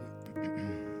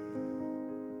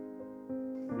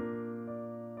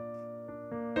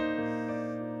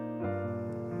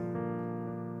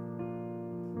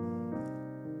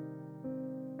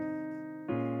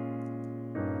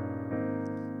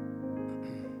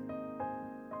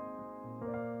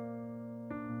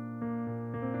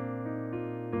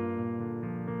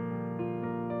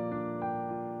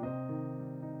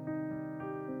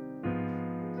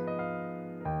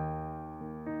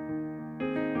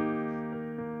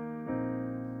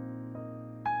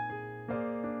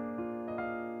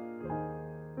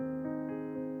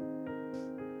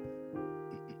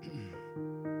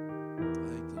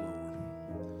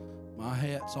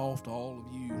hats off to all of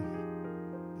you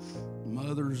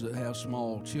mothers that have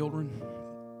small children.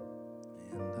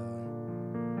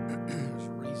 And there's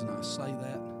a reason I say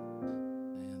that.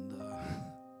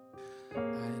 And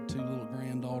I had two little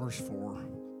granddaughters for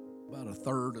about a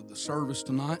third of the service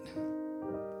tonight.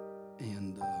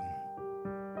 And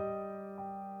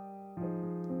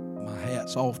my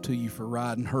hat's off to you for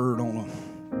riding herd on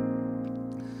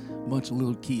a bunch of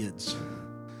little kids.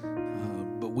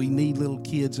 But we need little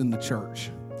kids in the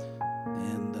church.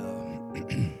 And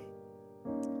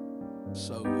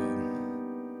so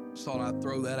just thought I'd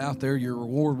throw that out there. Your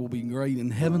reward will be great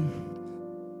in heaven.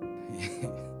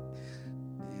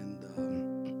 And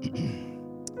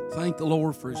thank the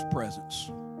Lord for His presence.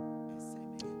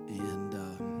 And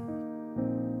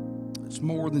it's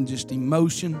more than just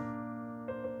emotion.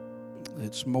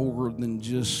 It's more than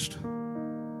just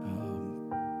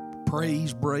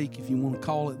praise break, if you want to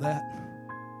call it that.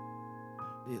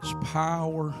 It's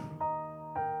power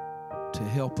to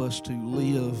help us to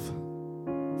live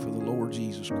for the Lord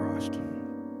Jesus Christ.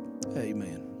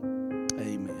 Amen.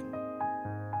 Amen.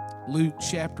 Luke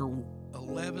chapter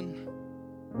 11,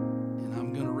 and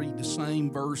I'm going to read the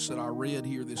same verse that I read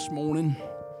here this morning.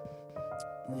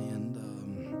 And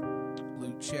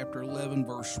Luke chapter 11,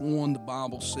 verse 1, the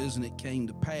Bible says, "And it came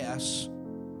to pass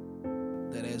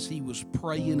that as he was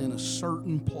praying in a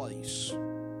certain place,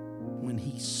 when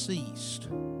he ceased,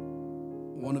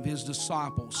 one of his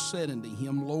disciples said unto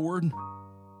him, Lord,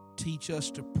 teach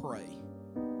us to pray,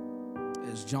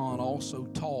 as John also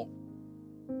taught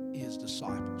his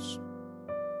disciples."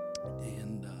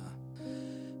 And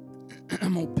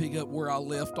I'm going to pick up where I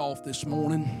left off this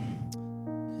morning,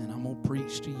 and I'm going to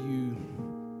preach to you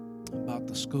about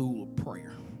the school of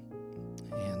prayer.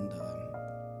 And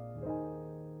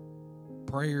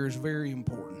prayer is very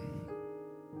important.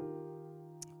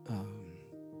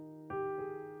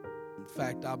 In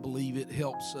fact, I believe it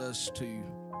helps us to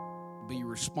be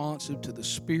responsive to the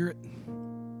Spirit.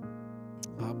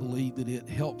 I believe that it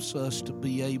helps us to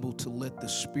be able to let the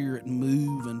Spirit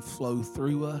move and flow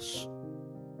through us.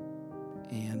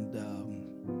 And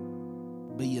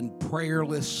being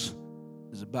prayerless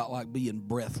is about like being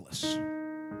breathless.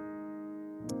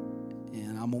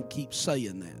 And I'm going to keep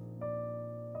saying that,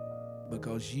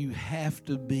 because you have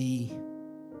to be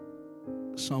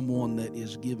someone that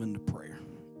is given to prayer.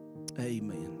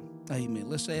 Amen. Amen.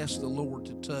 Let's ask the Lord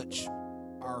to touch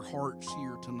our hearts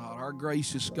here tonight. Our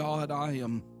gracious God, I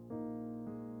am,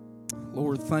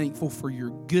 Lord, thankful for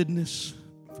your goodness,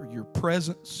 for your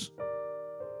presence.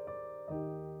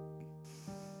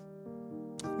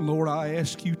 Lord, I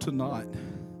ask you tonight,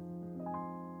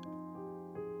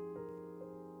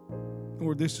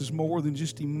 Lord, this is more than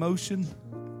just emotion.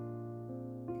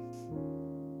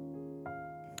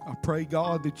 I pray,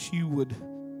 God, that you would,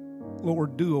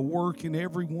 Lord, do a work in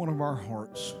every one of our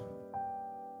hearts.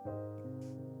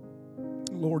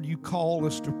 Lord, you call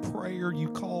us to prayer. You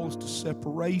call us to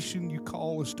separation. You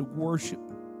call us to worship.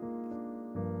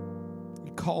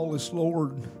 You call us,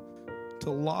 Lord, to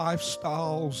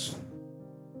lifestyles.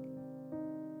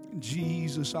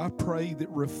 Jesus, I pray that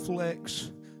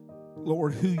reflects,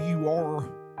 Lord, who you are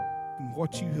and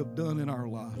what you have done in our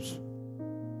lives.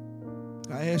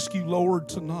 I ask you, Lord,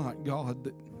 tonight, God,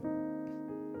 that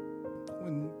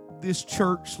when this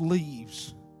church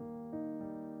leaves,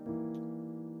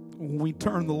 when we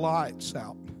turn the lights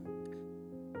out,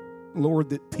 Lord,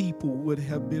 that people would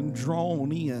have been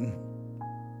drawn in,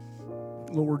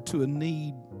 Lord, to a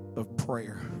need of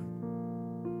prayer.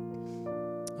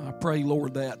 I pray,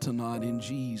 Lord, that tonight in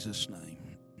Jesus'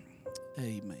 name.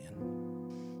 Amen.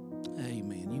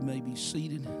 Amen. You may be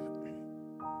seated.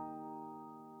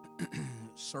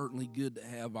 It's certainly good to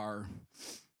have our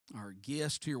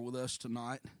guest here with us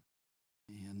tonight.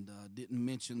 And didn't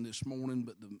mention this morning,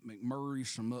 but the McMurrays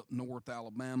from up north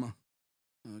Alabama.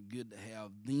 Good to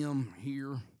have them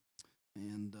here.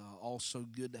 And also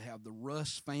good to have the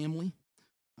Russ family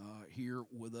here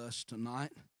with us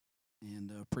tonight.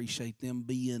 And appreciate them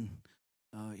being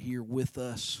here with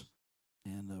us.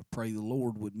 And pray the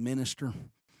Lord would minister.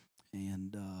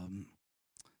 And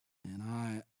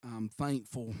I'm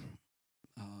thankful.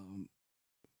 I'm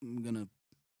going to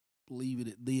leave it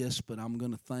at this, but I'm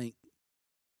going to thank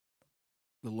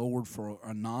the Lord for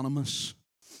Anonymous.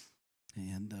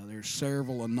 And there's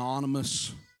several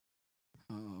anonymous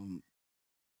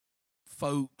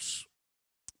folks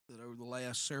that over the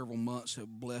last several months have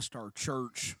blessed our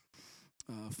church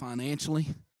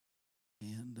financially.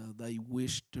 And they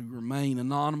wish to remain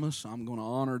anonymous. I'm going to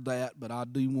honor that, but I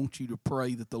do want you to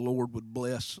pray that the Lord would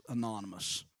bless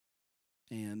Anonymous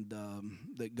and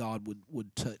that God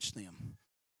would touch them.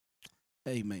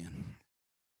 Amen.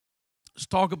 Let's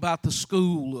talk about the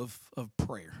school of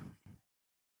prayer.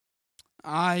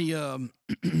 I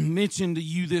mentioned to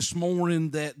you this morning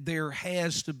that there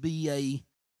has to be a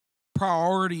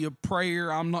priority of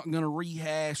prayer. I'm not going to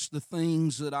rehash the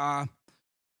things that I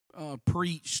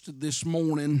preached this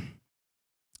morning,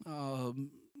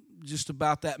 just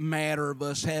about that matter of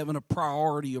us having a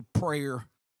priority of prayer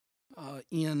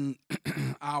in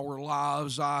our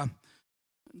lives. I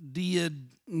did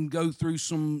go through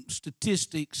some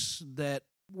statistics that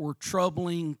were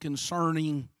troubling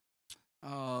concerning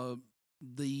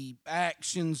the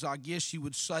actions, I guess you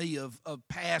would say, of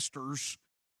pastors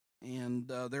and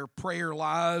their prayer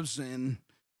lives. And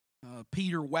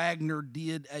Peter Wagner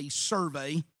did a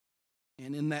survey,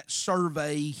 and in that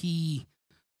survey he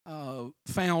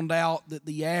found out that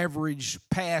the average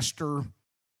pastor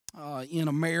in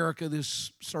America,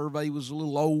 this survey was a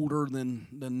little older than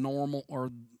normal, or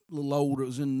a little older, it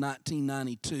was in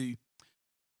 1992,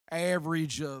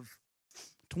 average of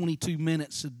 22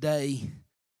 minutes a day.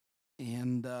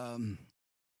 And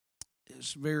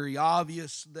it's very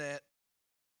obvious that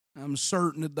I'm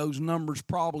certain that those numbers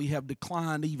probably have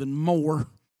declined even more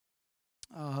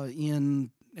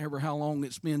in ever how long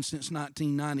it's been since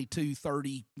 1992,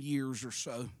 30 years or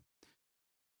so.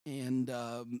 And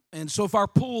so if our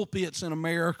pulpits in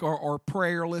America are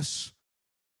prayerless,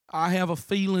 I have a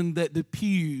feeling that the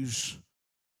pews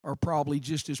are probably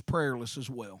just as prayerless as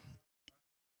well.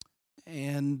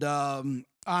 And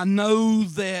I know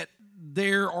that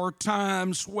there are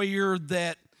times where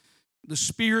that the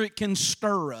Spirit can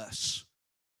stir us.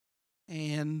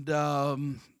 And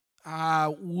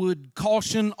I would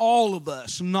caution all of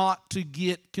us not to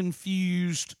get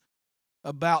confused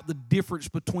about the difference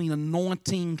between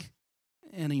anointing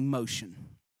and emotion.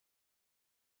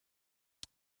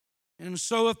 And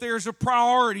so if there's a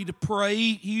priority to pray,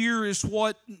 here is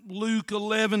what Luke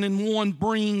 11:1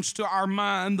 brings to our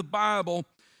mind. The Bible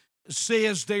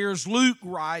says there's, Luke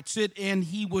writes it, and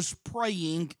he was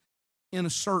praying in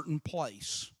a certain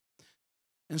place.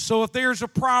 And so if there's a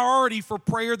priority for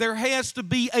prayer, there has to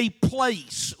be a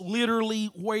place, literally,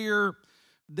 where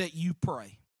that you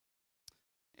pray.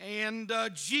 And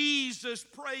Jesus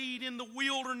prayed in the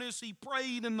wilderness. He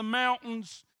prayed in the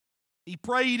mountains. He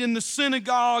prayed in the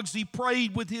synagogues. He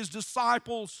prayed with his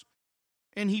disciples.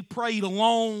 And he prayed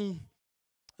alone.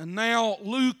 And now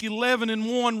Luke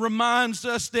 11:1 reminds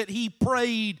us that he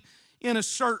prayed in a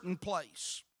certain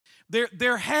place.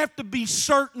 There have to be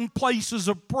certain places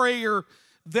of prayer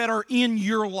that are in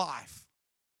your life.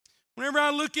 Whenever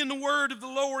I look in the word of the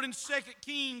Lord in 2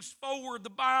 Kings 4, the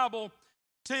Bible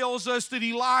tells us that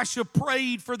Elisha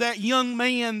prayed for that young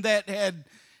man that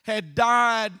had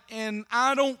died. And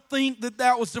I don't think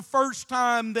that was the first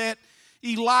time that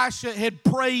Elisha had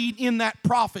prayed in that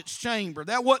prophet's chamber.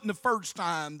 That wasn't the first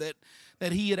time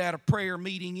that he had a prayer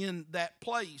meeting in that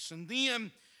place. And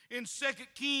then in 2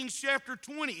 Kings chapter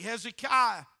 20,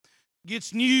 Hezekiah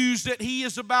gets news that he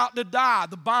is about to die.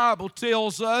 The Bible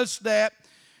tells us that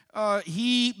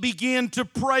he began to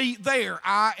pray there.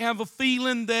 I have a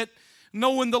feeling that,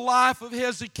 knowing the life of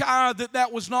Hezekiah,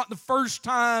 that was not the first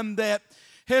time that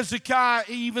Hezekiah,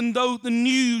 even though the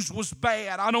news was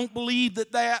bad, I don't believe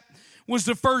that was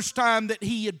the first time that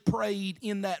he had prayed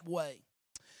in that way.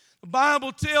 The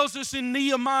Bible tells us in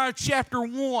Nehemiah chapter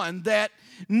 1 that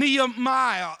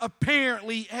Nehemiah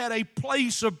apparently had a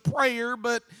place of prayer,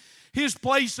 but his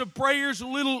place of prayer is a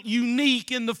little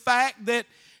unique in the fact that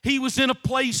he was in a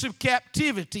place of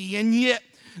captivity. And yet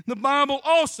the Bible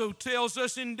also tells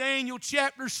us in Daniel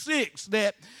chapter 6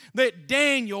 that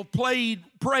Daniel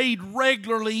prayed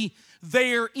regularly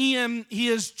there in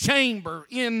his chamber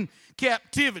in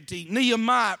captivity.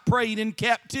 Nehemiah prayed in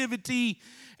captivity,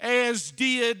 as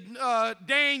did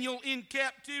Daniel in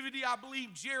captivity. I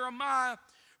believe Jeremiah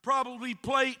probably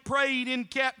prayed in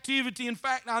captivity. In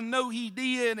fact, I know he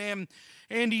did, and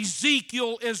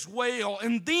Ezekiel as well.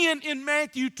 And then in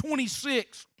Matthew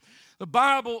 26, the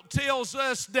Bible tells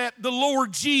us that the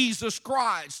Lord Jesus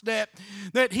Christ, that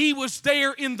he was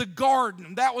there in the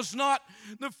garden. That was not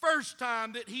the first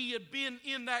time that he had been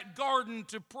in that garden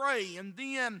to pray. And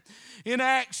then in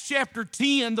Acts chapter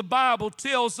 10, the Bible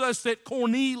tells us that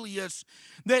Cornelius,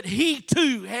 that he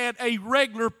too had a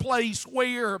regular place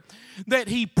where that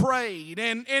he prayed.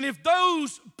 And if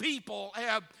those people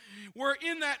were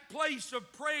in that place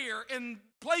of prayer, and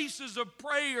places of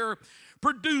prayer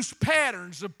produce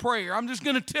patterns of prayer. I'm just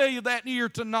going to tell you that here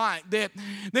tonight, that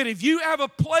if you have a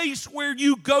place where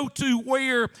you go to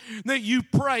where that you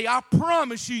pray, I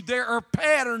promise you there are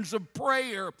patterns of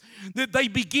prayer that they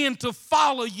begin to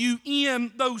follow you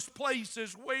in those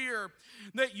places where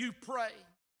that you pray.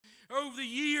 Over the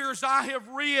years, I have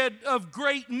read of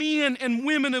great men and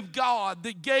women of God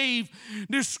that gave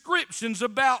descriptions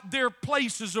about their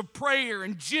places of prayer,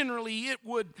 and generally it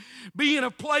would be in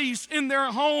a place in their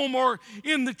home or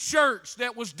in the church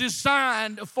that was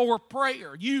designed for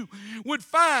prayer. You would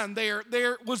find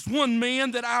there was one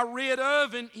man that I read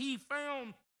of, and he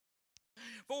found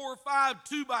 4 or 5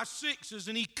 2x6s,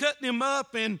 and he cut them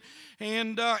up, and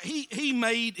he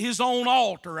made his own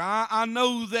altar. I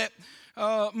know that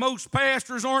most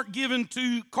pastors aren't given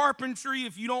to carpentry.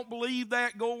 If you don't believe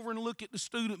that, go over and look at the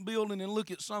student building and look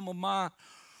at some of my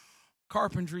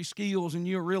carpentry skills, and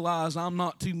you'll realize I'm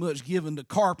not too much given to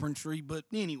carpentry. But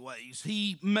anyways,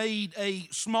 he made a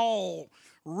small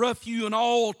rough-hewn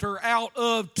altar out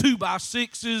of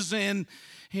 2x6s,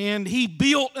 and he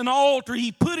built an altar.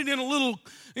 He put it in a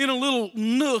little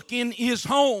nook in his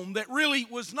home that really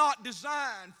was not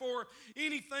designed for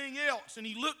anything else. And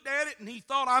he looked at it and he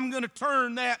thought, I'm going to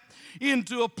turn that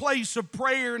into a place of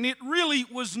prayer. And it really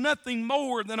was nothing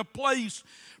more than a place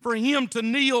for him to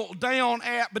kneel down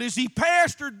at. But as he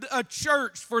pastored a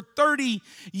church for 30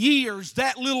 years,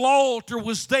 that little altar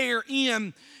was there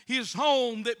in his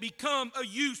home that become a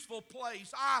useful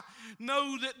place. I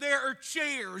know that there are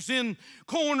chairs in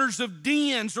corners of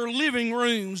dens or living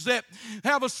rooms that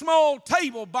have a small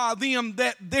table by them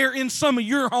that they're in some of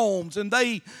your homes, and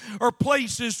they are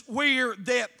places where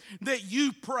that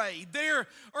you pray. There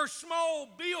are small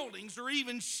buildings or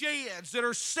even sheds that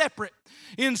are separate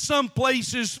in some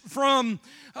places from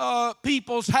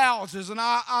people's houses. And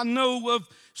I know of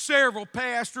several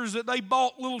pastors that they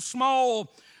bought little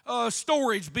small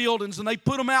storage buildings, and they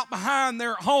put them out behind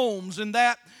their homes, and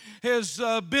that has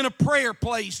been a prayer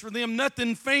place for them.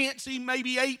 Nothing fancy,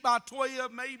 maybe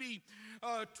 8x12, maybe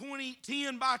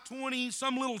 10x20,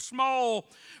 some little small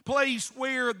place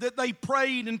where that they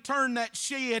prayed and turned that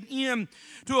shed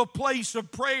into a place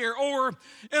of prayer. Or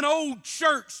an old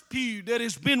church pew that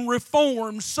has been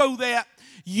reformed so that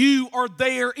you are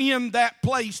there in that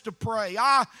place to pray.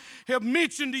 I have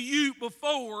mentioned to you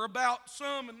before about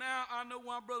some, and now I know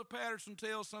why Brother Patterson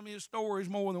tells some of his stories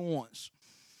more than once.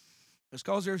 It's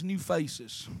because there's new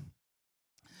faces.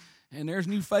 And there's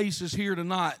new faces here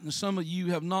tonight, and some of you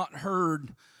have not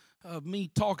heard of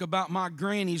me talk about my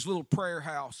granny's little prayer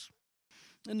house.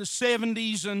 In the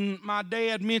 70s, and my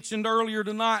dad mentioned earlier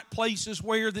tonight, places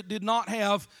where that did not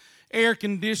have air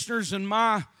conditioners, and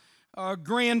my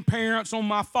grandparents on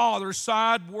my father's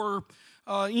side were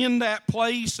in that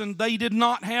place, and they did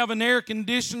not have an air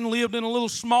conditioner, lived in a little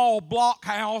small block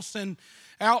house, and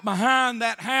out behind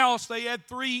that house they had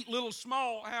 3 little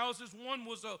small houses. One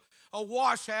was a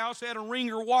wash house, had a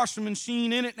wringer washing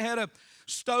machine in it, and had a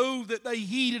stove that they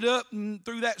heated up, and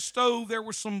through that stove there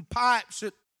were some pipes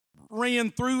that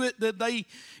ran through it that they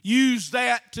used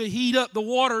that to heat up the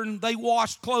water, and they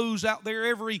washed clothes out there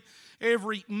every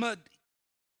Monday.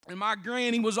 And my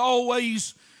granny was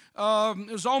always,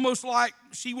 it was almost like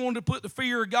she wanted to put the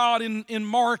fear of God in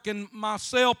Mark and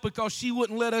myself, because she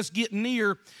wouldn't let us get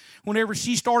near whenever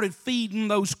she started feeding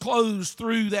those clothes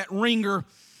through that wringer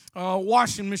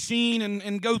washing machine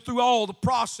and go through all the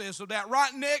process of that.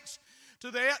 Right next to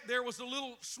that, there was a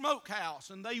little smokehouse,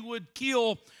 and they would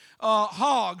kill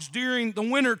hogs during the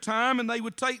winter time, and they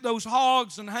would take those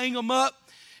hogs and hang them up,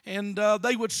 and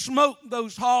they would smoke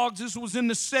those hogs. This was in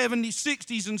the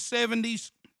 60s and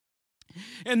 70s,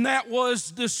 and that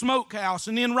was the smokehouse.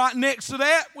 And then right next to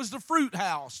that was the fruit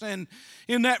house, and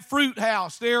in that fruit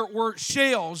house there were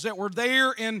shells that were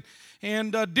there, and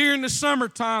during the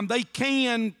summertime they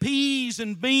canned peas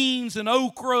and beans and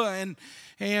okra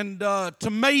and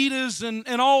tomatoes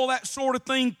and all that sort of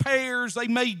thing, pears. They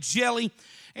made jelly,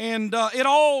 and it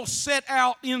all set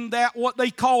out in that what they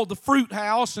called the fruit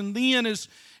house. And then as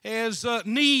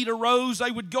need arose, they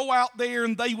would go out there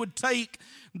and they would take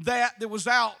that was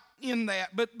out in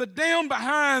that. But down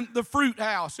behind the fruit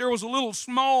house there was a little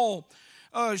small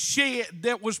shed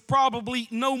that was probably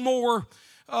no more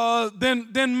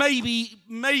than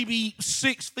maybe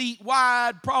 6 feet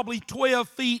wide, probably 12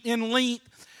 feet in length.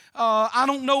 I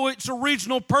don't know its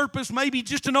original purpose, maybe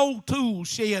just an old tool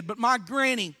shed. But my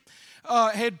granny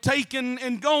had taken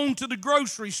and gone to the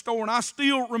grocery store, and I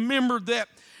still remember that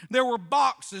there were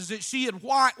boxes that she had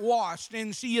whitewashed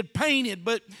and she had painted,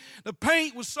 but the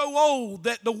paint was so old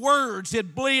that the words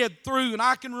had bled through. And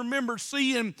I can remember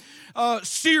seeing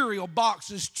cereal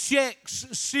boxes,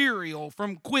 Chex cereal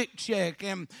from Quick Check,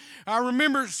 and I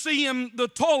remember seeing the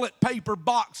toilet paper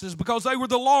boxes because they were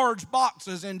the large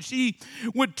boxes, and she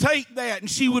would take that and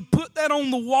she would put that on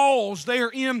the walls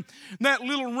there in that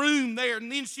little room there,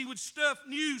 and then she would stuff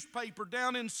newspaper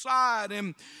down inside,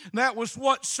 and that was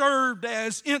what served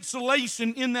as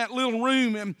insulation in that little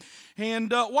room.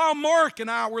 And while Mark and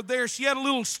I were there, she had a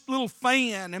little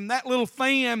fan. And that little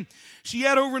fan she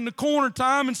had over in the corner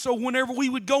time. And so whenever we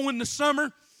would go in the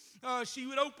summer, she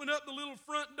would open up the little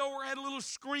front door, had a little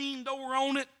screen door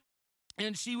on it.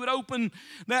 And she would open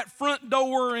that front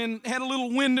door and had a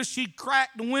little window. She'd crack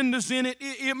the windows in it.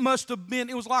 It must have been,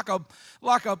 it was like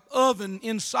a oven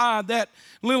inside that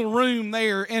little room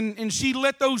there. And she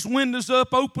let those windows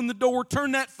up, open the door,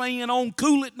 turn that fan on,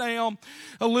 cool it down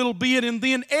a little bit. And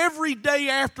then every day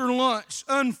after lunch,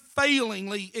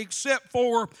 unfailingly, except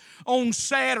for on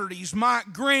Saturdays, my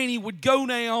granny would go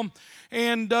down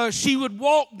and she would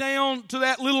walk down to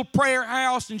that little prayer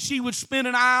house and she would spend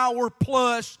an hour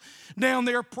plus down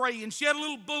there praying. She had a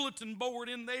little bulletin board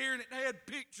in there and it had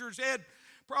pictures, had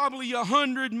probably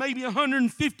 100, maybe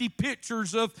 150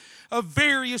 pictures of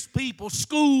various people,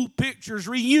 school pictures,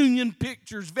 reunion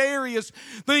pictures, various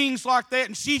things like that.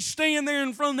 And she'd stand there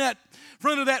in front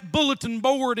of that bulletin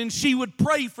board and she would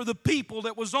pray for the people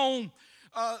that was on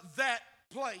that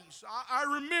place. I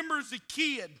remember as a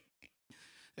kid,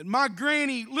 and my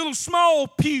granny, little small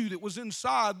pew that was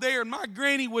inside there, and my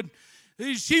granny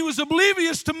she was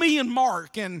oblivious to me and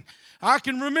Mark, and I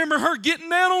can remember her getting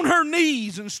down on her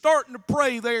knees and starting to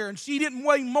pray there, and she didn't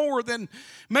weigh more than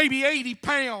maybe 80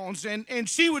 pounds, and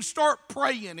she would start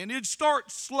praying, and it'd start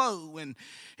slow, and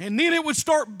then it would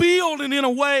start building in a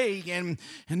way, and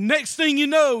next thing you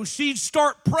know, she'd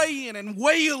start praying and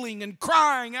wailing and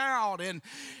crying out, and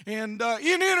in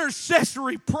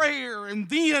intercessory prayer, and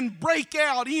then break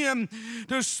out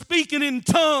into speaking in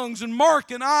tongues. And Mark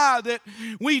and I, that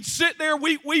we'd sit there,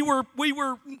 we were.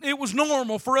 It was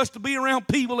normal for us to be around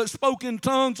people that spoke in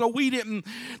tongues, so we didn't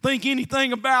think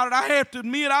anything about it. I have to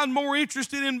admit, I'm more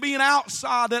interested in being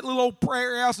outside that little old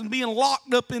prayer house and being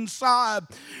locked up inside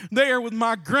there with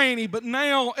my granny. But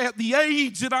now, at the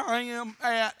age that I am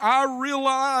at, I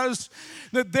realize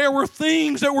that there were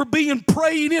things that were being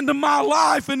prayed into my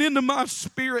life and into my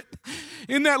spirit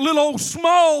in that little old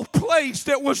small place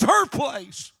that was her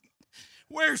place,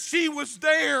 where she was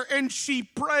there and she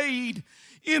prayed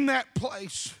in that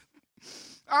place.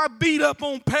 I beat up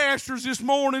on pastors this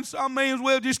morning, so I may as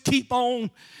well just keep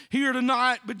on here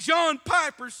tonight. But John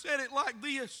Piper said it like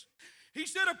this. He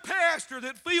said, a pastor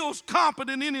that feels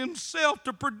competent in himself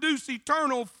to produce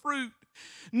eternal fruit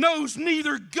knows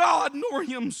neither God nor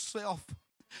himself.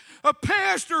 A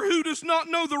pastor who does not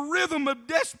know the rhythm of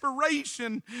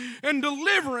desperation and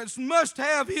deliverance must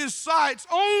have his sights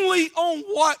only on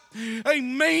what a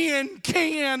man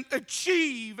can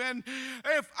achieve. And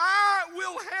if I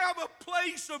will have a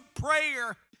place of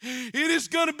prayer, it is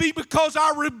going to be because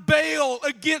I rebel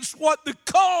against what the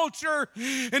culture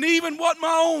and even what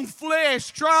my own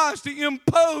flesh tries to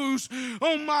impose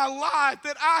on my life,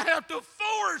 that I have to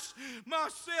force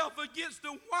myself against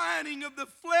the whining of the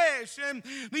flesh and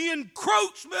the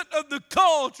encroachment of the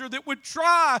culture that would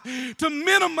try to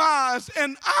minimize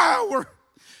an hour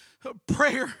of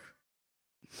prayer.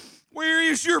 Where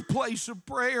is your place of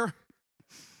prayer?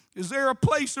 Is there a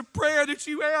place of prayer that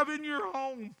you have in your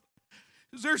home?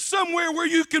 Is there somewhere where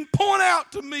you can point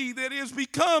out to me that has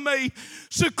become a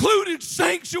secluded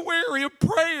sanctuary of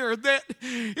prayer, that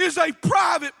is a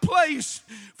private place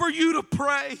for you to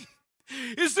pray?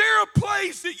 Is there a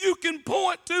place that you can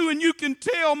point to and you can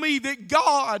tell me that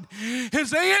God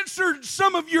has answered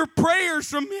some of your prayers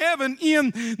from heaven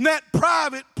in that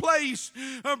private place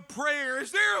of prayer?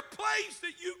 Is there a place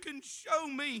that you can show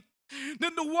me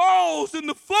that the walls and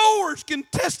the floors can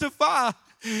testify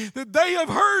that they have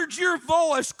heard your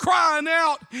voice crying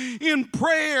out in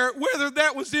prayer, whether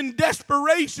that was in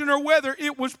desperation or whether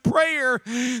it was prayer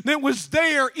that was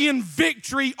there in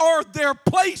victory? Are there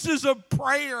places of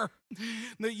prayer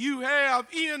that you have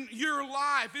in your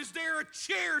life? Is there a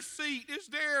chair seat? Is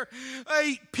there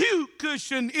a pew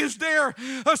cushion? Is there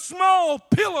a small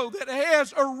pillow that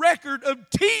has a record of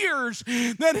tears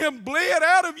that have bled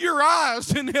out of your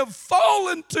eyes and have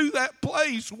fallen to that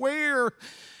place where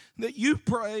that you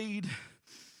prayed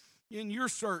in your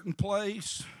certain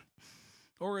place?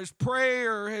 Or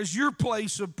has your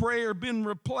place of prayer been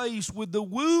replaced with the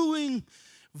wooing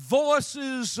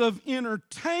voices of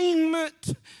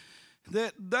entertainment,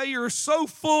 that they are so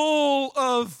full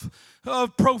of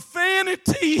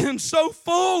profanity and so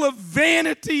full of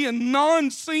vanity and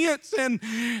nonsense? And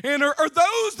are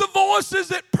those the voices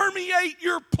that permeate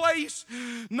your place,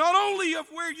 not only of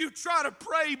where you try to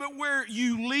pray, but where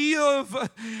you live?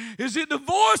 Is it the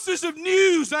voices of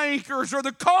news anchors, or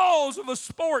the calls of a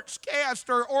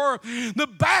sportscaster, or the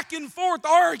back and forth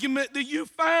argument that you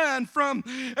find from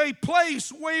a place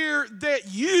where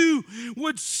that you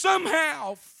would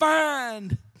somehow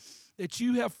find that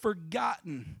you have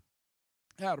forgotten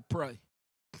how to pray?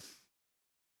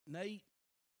 Nate,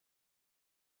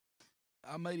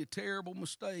 I made a terrible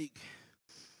mistake,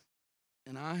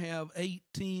 and I have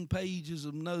 18 pages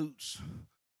of notes,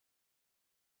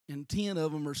 and 10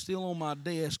 of them are still on my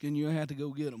desk, and you have to go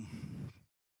get them.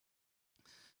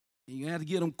 You have to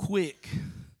get them quick.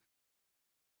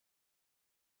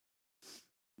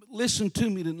 But listen to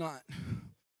me tonight.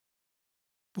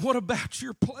 What about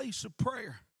your place of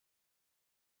prayer?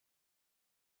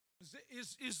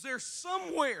 Is there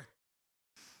somewhere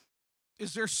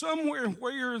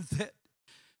where that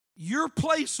your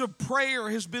place of prayer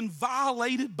has been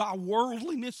violated by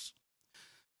worldliness?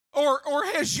 Or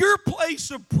has your place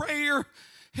of prayer,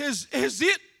 has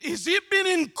it been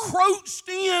encroached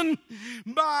in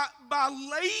by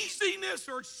laziness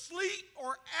or sleep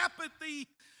or apathy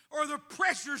or the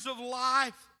pressures of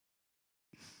life?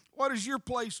 What does your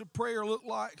place of prayer look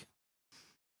like?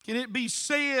 Can it be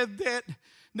said that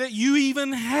you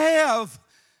even have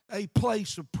a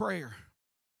place of prayer?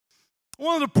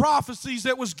 One of the prophecies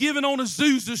that was given on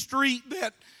Azusa Street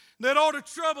that ought to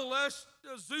trouble us.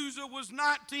 Azusa was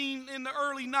in the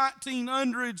early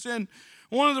 1900s, and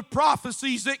one of the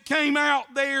prophecies that came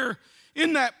out there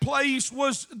in that place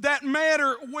was that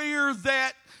matter where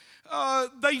that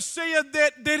they said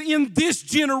that in this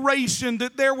generation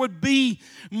that there would be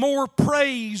more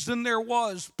praise than there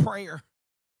was prayer.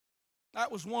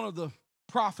 That was one of the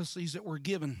prophecies that were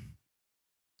given.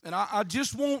 And I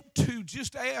just want to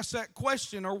ask that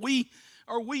question. Are we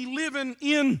living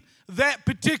in that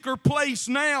particular place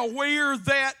now where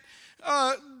that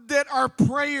our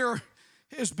prayer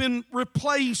has been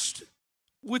replaced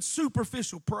with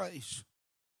superficial praise?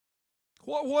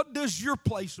 What does your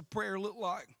place of prayer look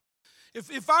like?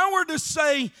 If I were to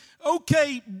say,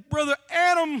 okay, Brother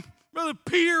Adam, Brother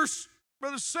Pierce,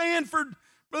 Brother Sanford,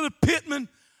 Brother Pittman,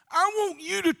 I want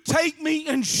you to take me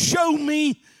and show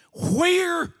me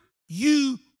where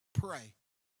you pray.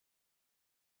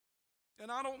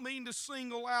 And I don't mean to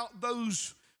single out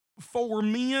those four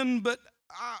men, but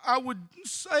I would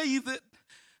say that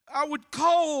I would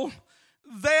call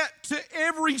that to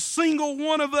every single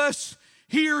one of us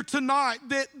here tonight,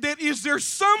 that is there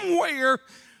somewhere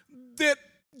that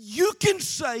you can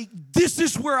say, this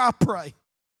is where I pray.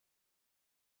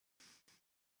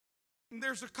 And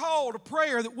there's a call to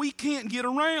prayer that we can't get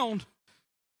around.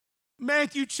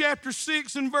 Matthew chapter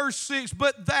 6 and verse 6,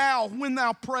 but thou, when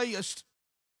thou prayest,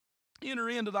 enter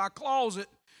into thy closet,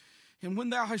 and when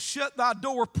thou hast shut thy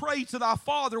door, pray to thy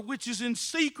Father which is in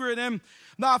secret, and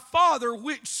thy Father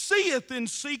which seeth in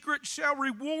secret shall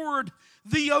reward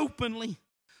thee openly.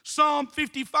 Psalm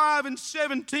 55 and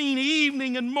 17,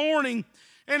 evening and morning,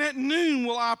 and at noon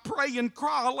will I pray and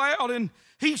cry aloud, and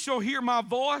he shall hear my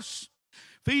voice.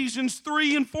 Ephesians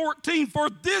 3 and 14, for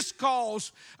this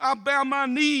cause I bow my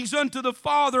knees unto the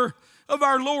Father of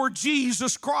our Lord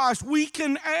Jesus Christ. We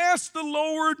can ask the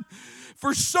Lord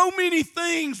for so many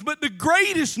things, but the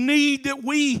greatest need that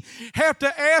we have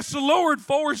to ask the Lord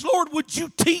for is, Lord, would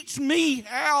you teach me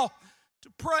how to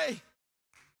pray?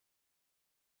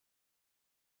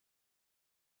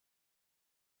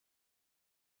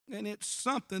 And it's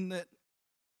something that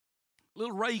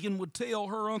little Reagan would tell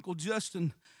her Uncle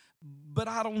Justin, but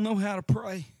I don't know how to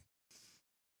pray.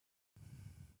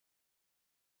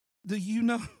 Do you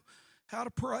know how to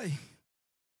pray?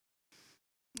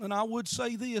 And I would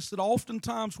say this, that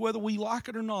oftentimes, whether we like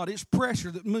it or not, it's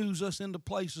pressure that moves us into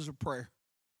places of prayer.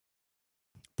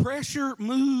 Pressure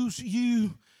moves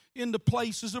you into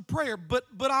places of prayer. But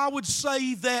I would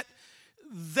say that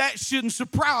shouldn't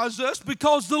surprise us,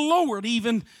 because the Lord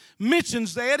even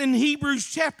mentions that in Hebrews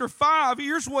chapter 5.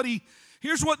 Here's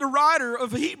what the writer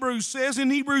of Hebrews says in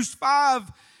Hebrews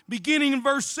 5, beginning in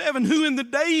verse 7, who in the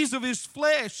days of his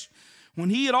flesh, when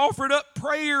he had offered up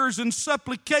prayers and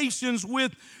supplications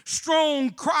with strong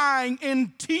crying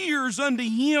and tears unto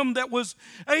him that was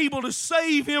able to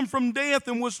save him from death,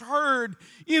 and was heard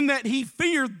in that he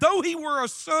feared, though he were a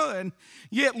son,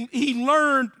 yet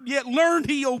learned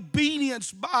he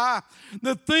obedience by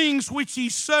the things which he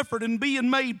suffered, and being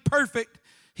made perfect,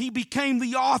 he became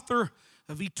the author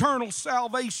of eternal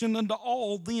salvation unto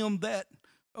all them that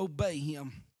obey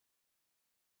him.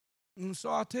 And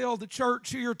so I tell the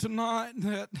church here tonight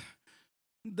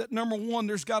that number one,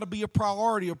 there's got to be a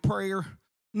priority of prayer.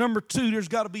 Number two, there's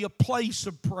got to be a place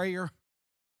of prayer.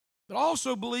 But I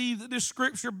also believe that this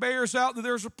scripture bears out that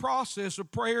there's a process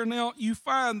of prayer. Now, you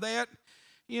find that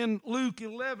in Luke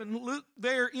 11. Look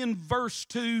there in verse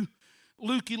 2.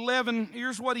 Luke 11,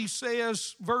 here's what he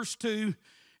says, verse 2.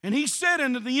 And he said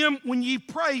unto them, when ye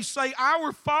pray, say,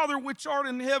 Our Father which art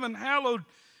in heaven, hallowed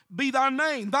be thy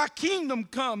name. Thy kingdom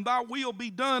come, thy will be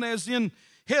done as in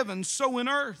heaven, so in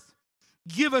earth.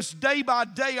 Give us day by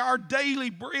day our daily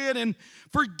bread, and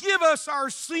forgive us our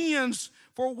sins,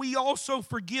 for we also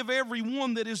forgive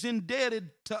everyone that is indebted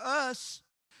to us.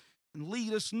 And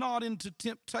lead us not into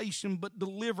temptation, but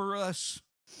deliver us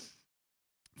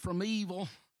from evil.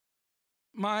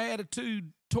 My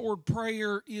attitude toward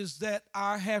prayer is that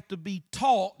I have to be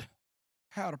taught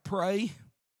how to pray.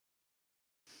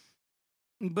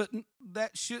 But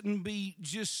that shouldn't be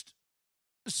just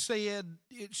said.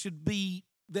 It should be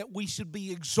that we should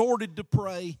be exhorted to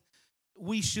pray.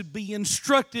 We should be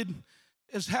instructed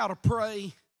as how to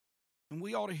pray. And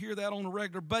we ought to hear that on a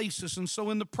regular basis. And so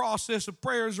in the process of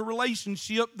prayer is a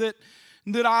relationship that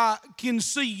I can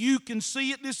see. You can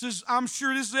see it. I'm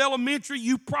sure this is elementary.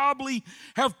 You probably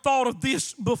have thought of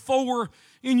this before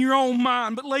in your own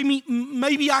mind. But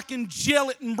maybe I can gel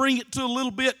it and bring it to a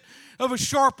little bit of a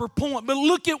sharper point. But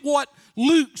look at what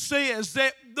Luke says,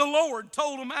 that the Lord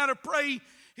told him how to pray.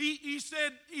 He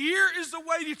said, here is the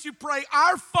way that you pray,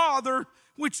 our Father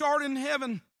which art in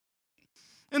heaven.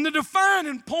 And the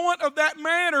defining point of that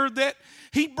matter that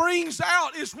he brings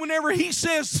out is whenever he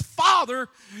says Father,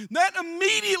 that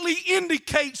immediately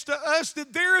indicates to us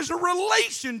that there is a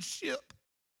relationship.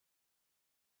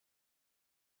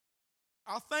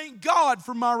 I thank God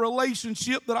for my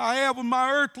relationship that I have with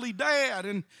my earthly dad,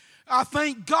 and I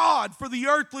thank God for the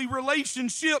earthly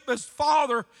relationship as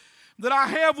father that I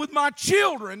have with my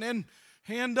children and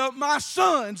my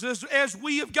sons as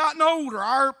we have gotten older.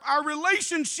 Our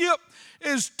relationship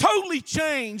is totally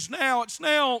changed now. It's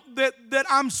now that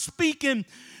I'm speaking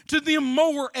to them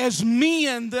more as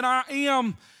men than I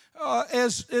am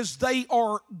as they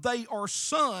are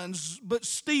sons. But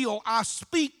still, I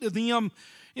speak to them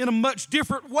in a much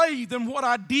different way than what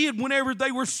I did whenever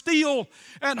they were still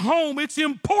at home. It's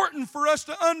important for us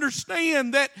to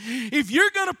understand that if you're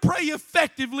going to pray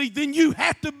effectively, then you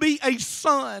have to be a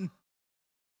son.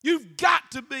 You've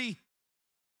got to be.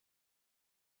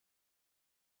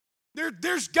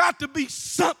 There's got to be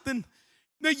something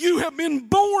that you have been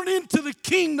born into the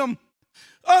kingdom.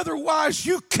 Otherwise,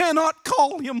 you cannot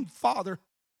call him Father.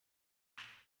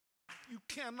 You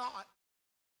cannot.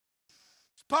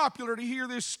 It's popular to hear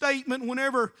this statement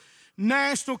whenever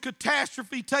national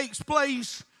catastrophe takes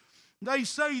place. They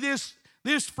say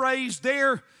this phrase,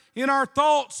 there in our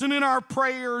thoughts and in our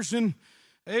prayers. And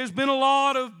there's been a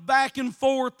lot of back and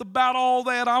forth about all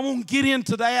that. I won't get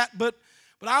into that, but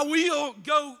I will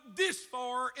go this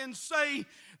far and say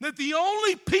that the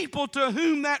only people to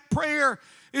whom that prayer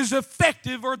is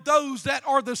effective are those that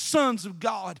are the sons of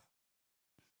God.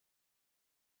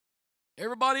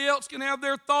 Everybody else can have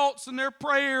their thoughts and their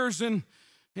prayers, and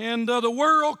the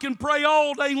world can pray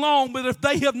all day long, but if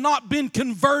they have not been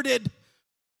converted,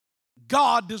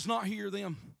 God does not hear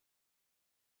them.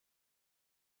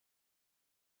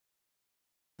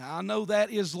 Now, I know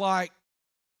that is like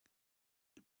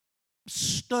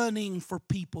stunning for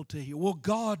people to hear. Well,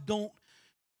 God don't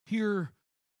hear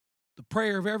the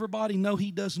prayer of everybody. No,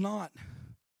 he does not.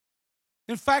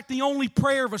 In fact, the only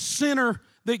prayer of a sinner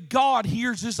that God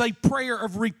hears is a prayer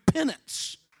of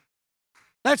repentance.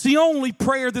 That's the only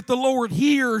prayer that the Lord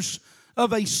hears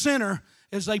of a sinner,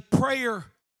 is a prayer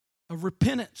of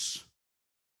repentance.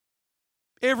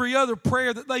 Every other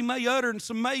prayer that they may utter, and it's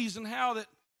amazing how that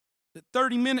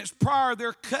 30 minutes prior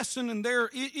they're cussing, and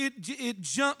it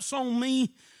jumps on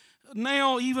me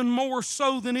now even more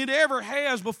so than it ever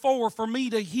has before for me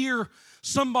to hear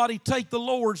somebody take the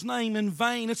Lord's name in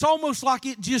vain. It's almost like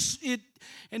it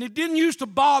didn't used to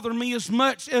bother me as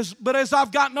much but as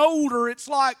I've gotten older, it's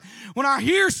like when I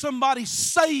hear somebody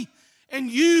say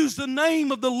and use the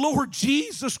name of the Lord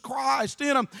Jesus Christ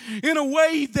in a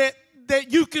way that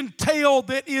you can tell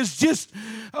that is just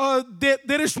that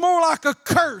it's more like a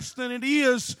curse than it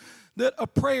is that a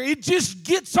prayer. It just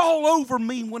gets all over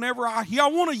me whenever I hear. I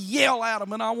want to yell at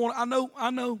them, and I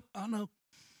know.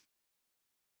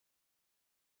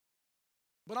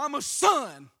 But I'm a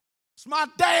son. It's my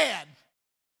dad.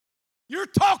 You're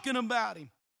talking about him.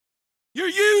 You're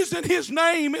using his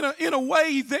name in a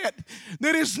way that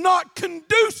is not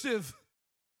conducive.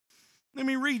 Let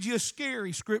me read you a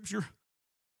scary scripture.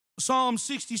 Psalm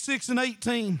 66 and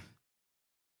 18.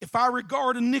 If I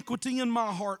regard iniquity in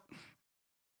my heart,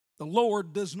 the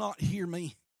Lord does not hear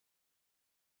me.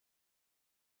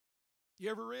 You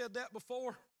ever read that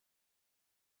before?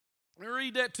 Let me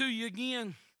read that to you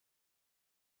again.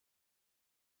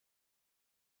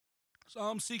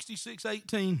 Psalm 66,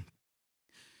 18. If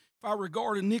I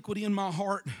regard iniquity in my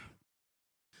heart,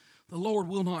 the Lord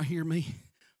will not hear me.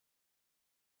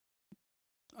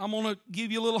 I'm going to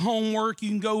give you a little homework. You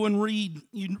can go and read.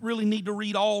 You really need to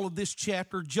read all of this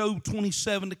chapter, Job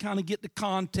 27, to kind of get the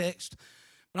context.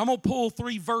 But I'm going to pull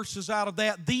 3 verses out of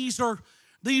that. These are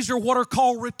what are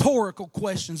called rhetorical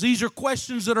questions. These are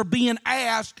questions that are being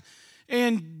asked,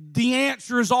 and the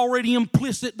answer is already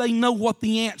implicit. They know what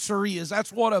the answer is.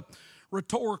 That's what a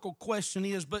rhetorical question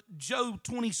is. But Job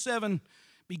 27,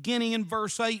 beginning in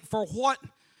verse 8, For what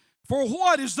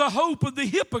is the hope of the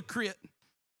hypocrite,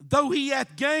 though he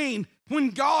hath gained, when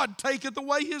God taketh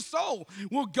away his soul?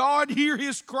 Will God hear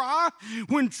his cry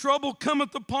when trouble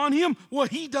cometh upon him? Will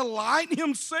he delight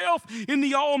himself in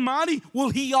the Almighty? Will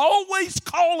he always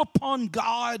call upon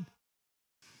God?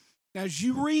 As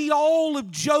you read all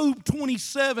of Job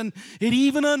 27, it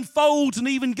even unfolds and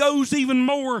even goes even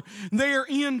more there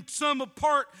in some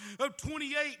part of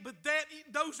 28. But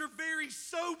those are very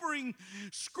sobering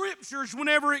scriptures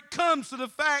whenever it comes to the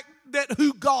fact that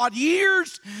who God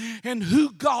hears and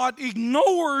who God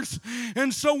ignores.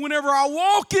 And so whenever I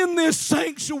walk in this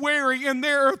sanctuary and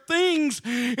there are things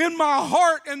in my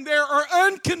heart and there are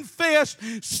unconfessed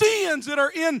sins that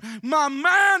are in my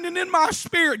mind and in my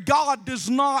spirit, God does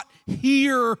not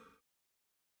hear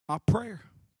my prayer.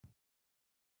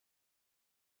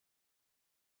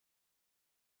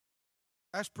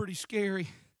 That's pretty scary.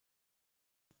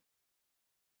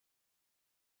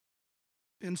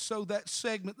 And so that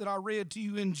segment that I read to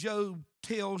you in Job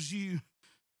tells you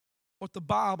what the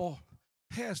Bible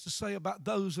has to say about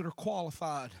those that are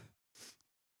qualified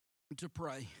to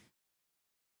pray.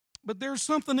 But there's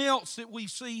something else that we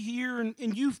see here, and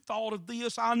you've thought of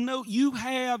this. I know you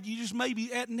have. You just maybe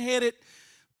hadn't had it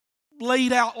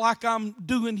laid out like I'm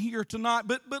doing here tonight.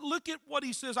 But look at what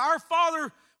he says. Our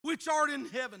Father which art in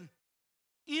heaven.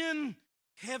 In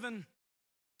heaven.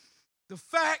 The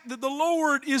fact that the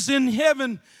Lord is in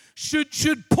heaven should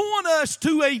point us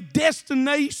to a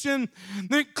destination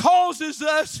that causes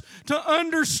us to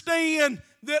understand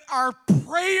that our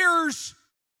prayers,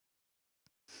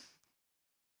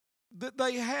 that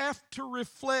they have to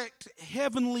reflect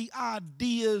heavenly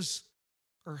ideas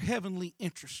or heavenly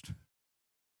interest.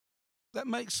 That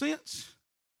makes sense?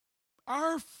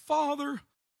 Our Father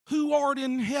who art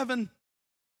in heaven.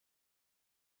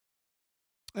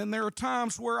 And there are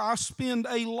times where I spend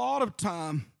a lot of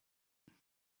time,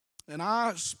 and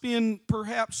I spend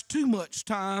perhaps too much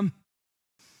time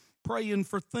praying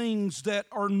for things that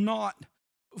are not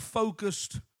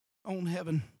focused on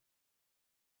heaven.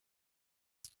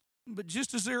 But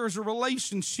just as there is a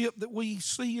relationship that we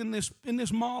see in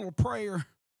this model prayer,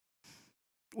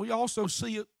 we also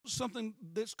see something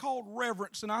that's called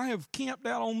reverence. And I have camped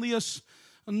out on this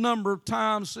a number of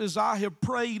times as I have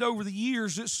prayed over the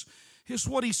years. It's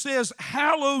what he says,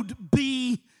 hallowed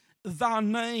be thy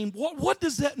name. What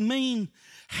does that mean?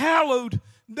 Hallowed,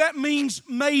 that means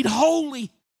made holy.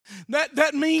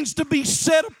 That means to be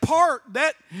set apart.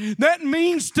 That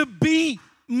means to be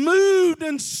moved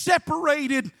and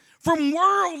separated from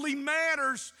worldly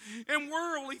matters and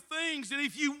worldly things. And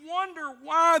if you wonder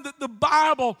why that the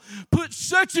Bible puts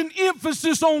such an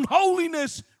emphasis on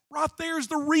holiness, right there's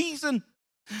the reason.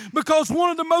 Because one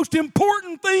of the most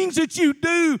important things that you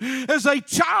do as a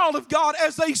child of God,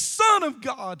 as a son of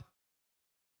God,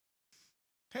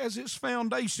 has its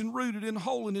foundation rooted in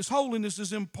holiness. Holiness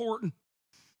is important.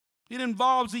 It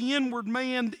involves the inward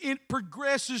man. It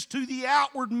progresses to the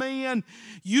outward man.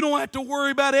 You don't have to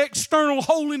worry about external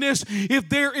holiness if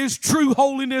there is true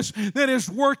holiness that is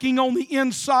working on the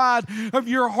inside of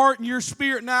your heart and your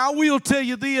spirit. Now, I will tell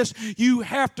you this. You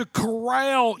have to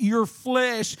corral your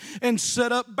flesh and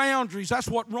set up boundaries. That's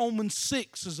what Romans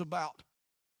 6 is about.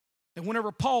 And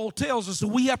whenever Paul tells us that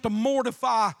we have to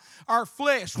mortify our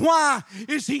flesh, why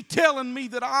is he telling me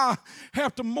that I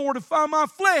have to mortify my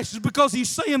flesh? It's because he's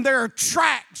saying there are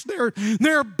tracks, there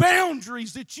are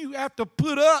boundaries that you have to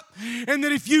put up. And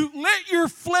that if you let your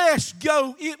flesh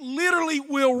go, it literally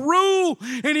will rule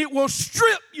and it will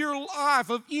strip your life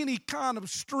of any kind of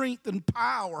strength and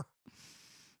power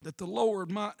that the Lord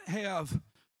might have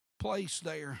placed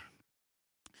there.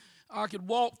 I could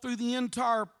walk through the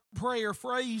entire prayer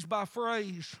phrase by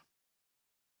phrase,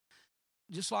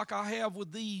 just like I have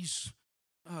with these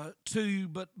two,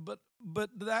 but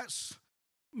that's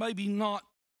maybe not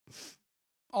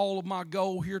all of my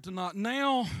goal here tonight.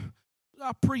 Now,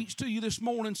 I preached to you this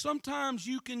morning, sometimes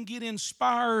you can get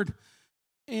inspired,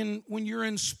 and when you're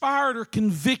inspired or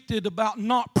convicted about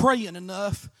not praying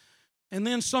enough, and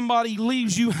then somebody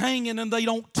leaves you hanging and they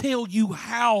don't tell you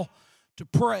how to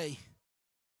pray,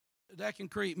 that can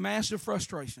create massive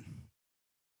frustration.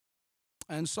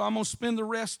 And so I'm going to spend the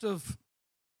rest of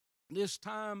this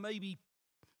time, maybe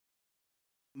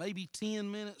 10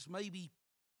 minutes, maybe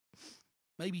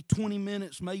maybe 20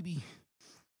 minutes, maybe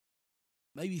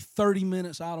 30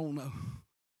 minutes, I don't know.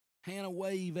 Hannah,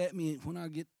 wave at me when I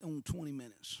get on 20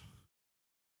 minutes.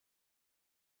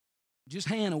 Just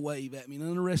Hannah wave at me, none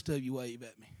of the rest of you wave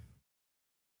at me.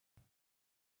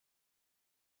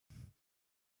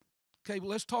 Okay, but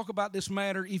let's talk about this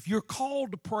matter. If you're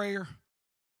called to prayer,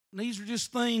 these are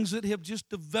just things that have just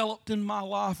developed in my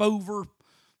life over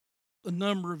a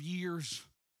number of years.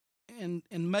 And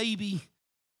maybe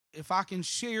if I can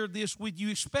share this with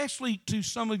you, especially to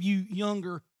some of you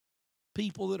younger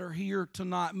people that are here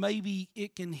tonight, maybe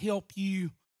it can help you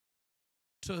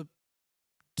to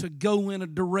go in a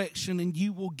direction and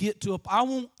you will get to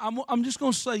I'm just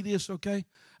going to say this, okay?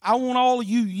 I want all of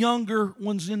you younger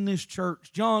ones in this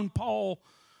church, John Paul,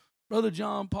 Brother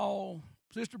John Paul,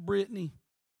 Sister Brittany,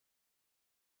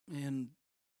 and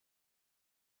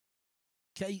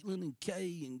Caitlin and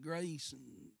Kay and Grace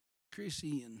and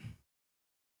Chrissy and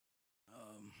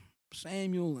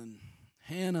Samuel and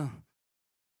Hannah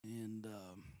and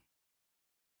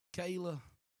Kayla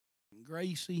and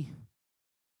Gracie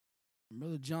and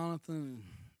Brother Jonathan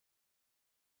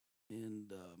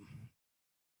and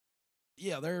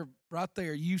yeah, they're right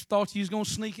there. You thought you was going to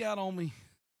sneak out on me.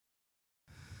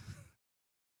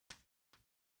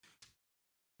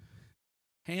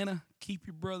 Hannah, keep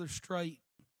your brother straight.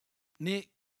 Nick,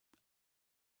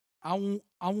 I want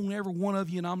every one of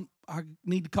you, and I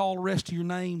need to call the rest of your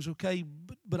names, okay?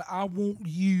 But I want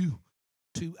you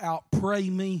to outpray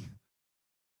me.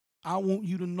 I want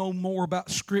you to know more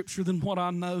about Scripture than what I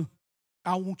know.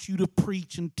 I want you to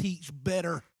preach and teach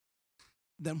better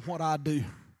than what I do.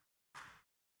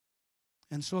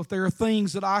 And so if there are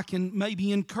things that I can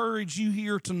maybe encourage you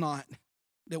here tonight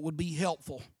that would be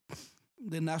helpful,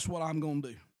 then that's what I'm going to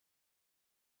do.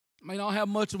 I may not have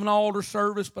much of an altar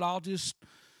service, but I'll just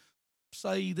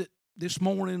say that this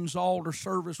morning's altar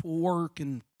service will work,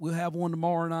 and we'll have one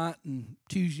tomorrow night and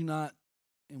Tuesday night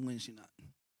and Wednesday night.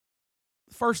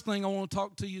 The first thing I want to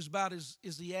talk to you about is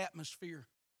the atmosphere.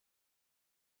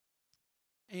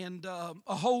 And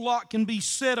a whole lot can be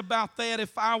said about that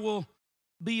if I will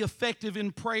be effective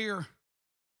in prayer.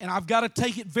 And I've got to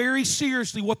take it very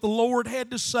seriously what the Lord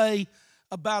had to say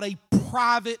about a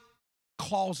private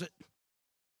closet.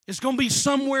 It's going to be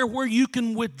somewhere where you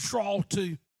can withdraw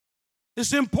to.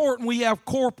 It's important we have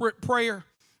corporate prayer.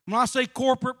 When I say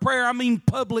corporate prayer, I mean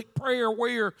public prayer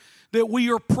where that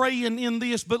we are praying in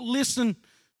this. But listen,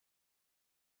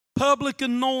 public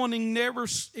anointing never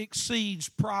exceeds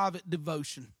private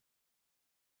devotion.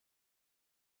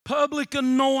 Public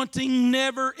anointing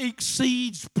never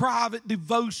exceeds private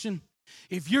devotion.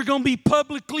 If you're going to be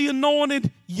publicly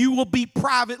anointed, you will be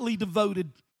privately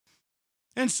devoted.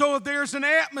 And so if there's an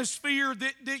atmosphere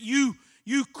that you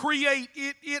create,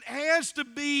 it has to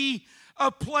be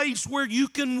a place where you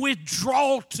can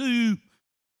withdraw to.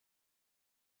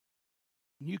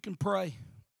 You can pray.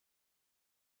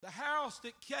 The house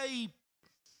that Kay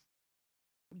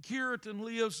Curitan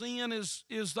lives in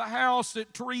is the house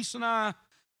that Teresa and I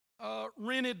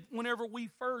rented whenever we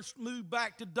first moved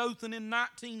back to Dothan in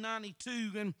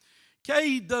 1992. And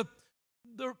Kay, the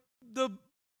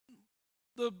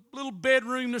little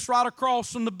bedroom that's right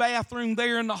across from the bathroom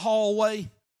there in the hallway,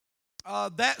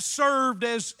 that served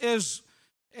as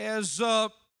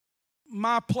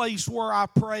my place where I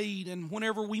prayed. And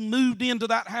whenever we moved into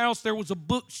that house, there was a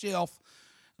bookshelf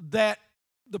that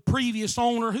the previous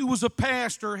owner, who was a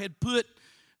pastor, had put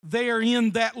there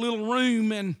in that little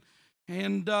room. And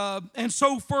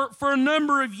so for a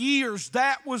number of years,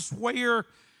 that was where,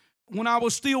 when I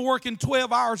was still working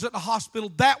 12 hours at the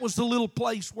hospital, that was the little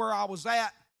place where I was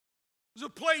at. It was a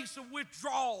place of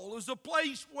withdrawal. It was a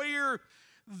place where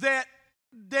that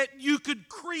you could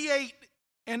create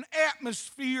an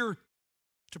atmosphere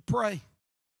to pray.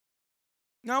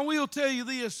 Now, I will tell you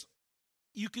this.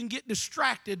 You can get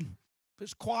distracted if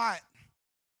it's quiet.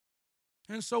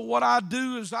 And so what I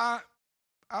do is I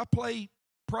play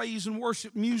praise and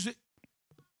worship music.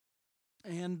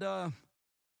 And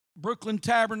Brooklyn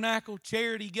Tabernacle,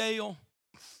 Charity Gale,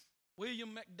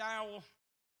 William McDowell,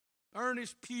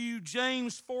 Ernest Pugh,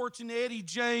 James Fortune, Eddie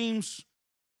James,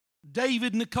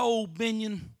 David Nicole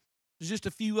Binion. There's just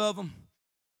a few of them.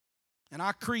 And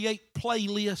I create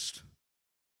playlists,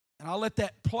 and I let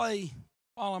that play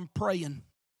while I'm praying.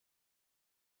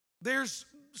 There's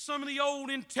some of the old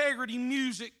Integrity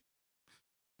music.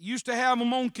 You used to have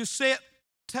them on cassette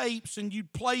tapes, and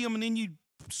you'd play them, and then you'd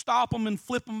stop them and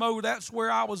flip them over. That's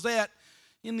where I was at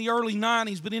in the early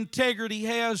 90s. But Integrity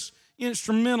has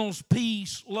instrumentals,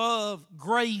 peace, love,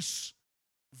 grace,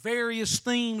 various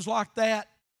themes like that.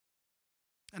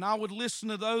 And I would listen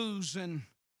to those, and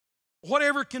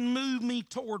whatever can move me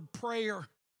toward prayer.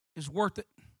 is worth it.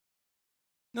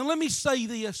 Now let me say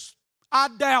this. I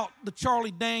doubt the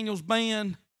Charlie Daniels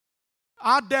Band.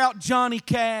 I doubt Johnny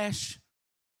Cash.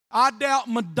 I doubt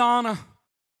Madonna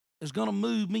is going to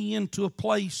move me into a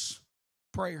place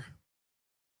of prayer.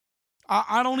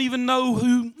 I don't even know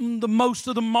who the most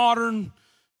of the modern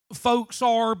folks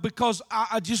are, because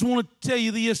I just want to tell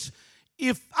you this.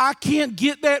 If I can't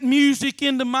get that music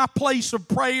into my place of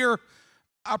prayer,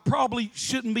 I probably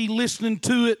shouldn't be listening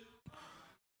to it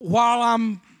while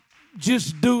I'm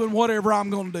just doing whatever I'm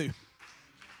going to do.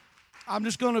 I'm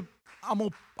going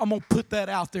to put that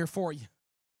out there for you.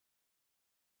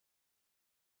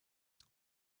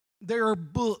 There are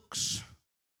books,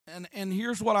 and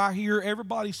here's what I hear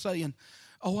everybody saying: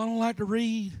 "Oh, I don't like to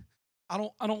read. I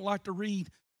don't like to read."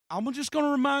 I'm just going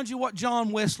to remind you what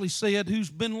John Wesley said, who's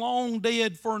been long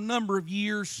dead for a number of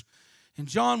years. And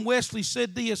John Wesley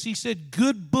said this. He said,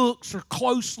 "Good books are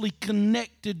closely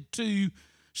connected to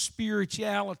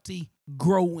spirituality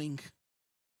growing."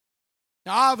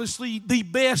 Now, obviously, the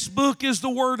best book is the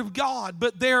Word of God,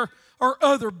 but there are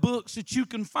other books that you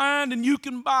can find and you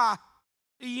can buy.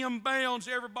 E.M. Bounds,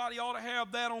 everybody ought to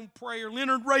have that on prayer.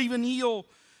 Leonard Ravenhill,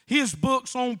 his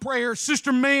books on prayer.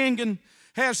 Sister Mangan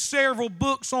has several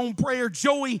books on prayer.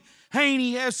 Joey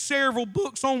Haney has several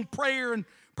books on prayer and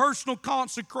personal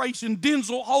consecration.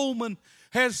 Denzel Holman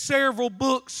has several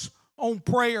books on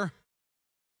prayer.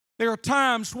 There are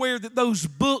times where those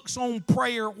books on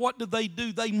prayer, what do?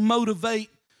 They motivate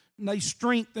and they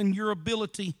strengthen your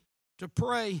ability to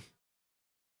pray.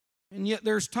 And yet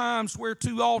there's times where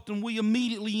too often we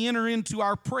immediately enter into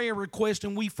our prayer request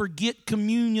and we forget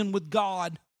communion with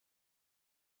God.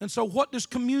 And so what does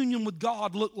communion with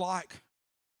God look like?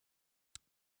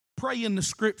 Pray in the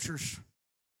Scriptures.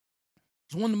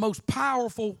 It's one of the most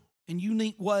powerful and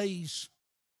unique ways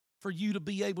for you to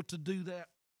be able to do that.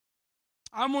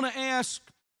 I'm going to ask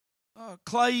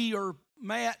Clay or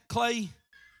Matt, Clay,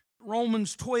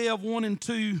 Romans 12, 1 and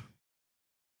 2.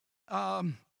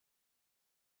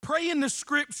 Praying the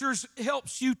Scriptures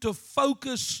helps you to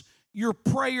focus your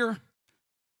prayer,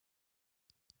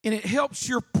 and it helps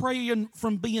your praying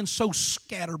from being so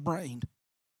scatterbrained.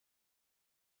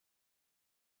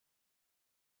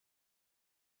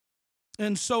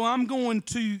 And so I'm going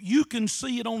to, you can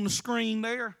see it on the screen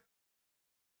there,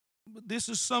 but this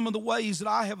is some of the ways that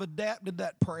I have adapted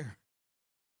that prayer.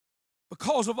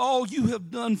 Because of all you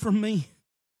have done for me,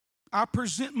 I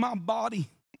present my body,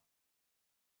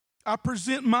 I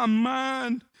present my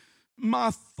mind, my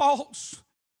thoughts,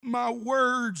 my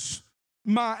words,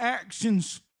 my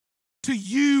actions to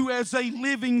you as a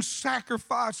living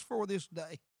sacrifice for this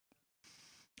day.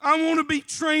 I want to be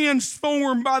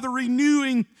transformed by the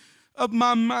renewing of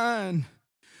my mind.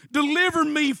 Deliver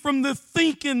me from the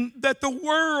thinking that the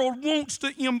world wants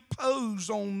to impose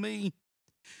on me.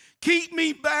 Keep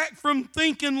me back from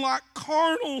thinking like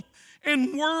carnal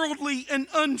and worldly and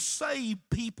unsaved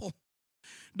people.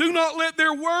 Do not let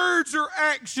their words or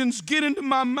actions get into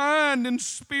my mind and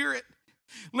spirit.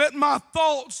 Let my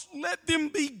thoughts, let them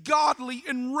be godly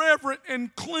and reverent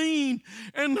and clean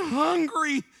and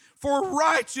hungry for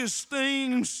righteous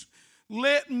things.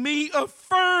 Let me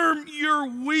affirm your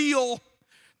will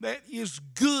that is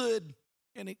good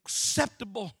and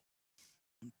acceptable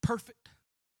and perfect.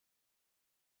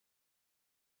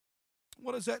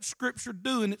 What is that scripture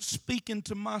doing? It's speaking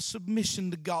to my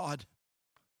submission to God.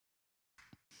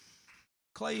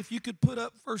 Clay, if you could put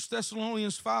up 1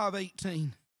 Thessalonians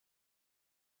 5:18.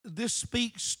 This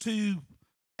speaks to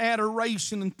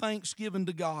adoration and thanksgiving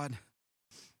to God.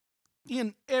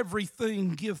 In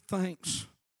everything, give thanks.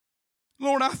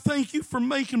 Lord, I thank you for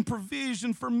making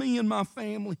provision for me and my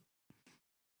family.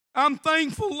 I'm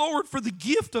thankful, Lord, for the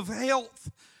gift of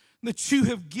health that you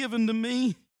have given to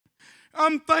me.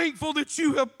 I'm thankful that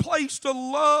you have placed a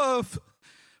love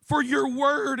for your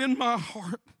word in my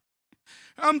heart.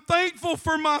 I'm thankful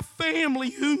for my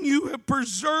family whom you have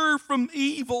preserved from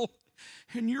evil,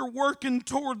 and you're working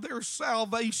toward their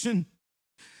salvation.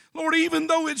 Lord, even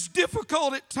though it's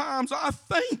difficult at times, I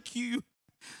thank you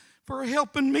for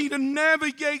helping me to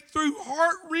navigate through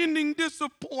heart-rending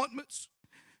disappointments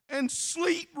and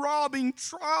sleep-robbing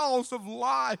trials of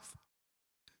life.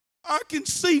 I can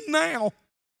see now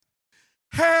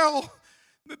how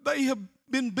that they have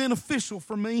been beneficial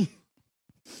for me.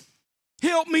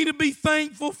 Help me to be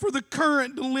thankful for the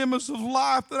current dilemmas of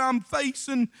life that I'm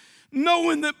facing,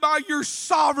 knowing that by your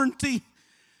sovereignty,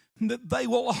 that they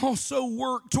will also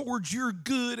work towards your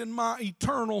good and my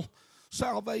eternal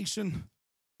salvation.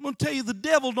 I'm going to tell you, the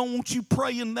devil don't want you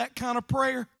praying that kind of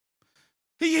prayer.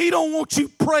 He don't want you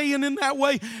praying in that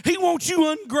way. He wants you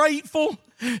ungrateful.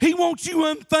 He wants you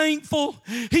unthankful.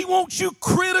 He wants you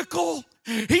critical.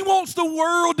 He wants the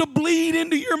world to bleed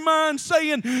into your mind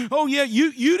saying, oh yeah,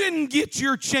 you didn't get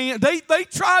your chance. They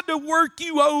tried to work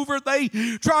you over. They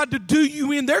tried to do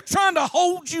you in. They're trying to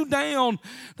hold you down.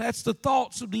 That's the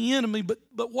thoughts of the enemy. But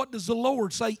what does the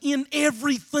Lord say? In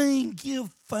everything give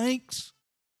thanks.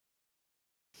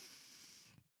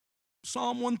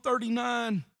 Psalm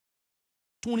 139,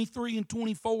 23 and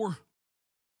 24.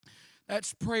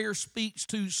 That's prayer speaks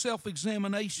to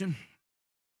self-examination.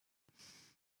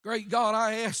 Great God,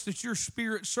 I ask that your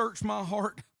Spirit search my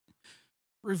heart.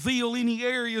 Reveal any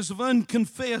areas of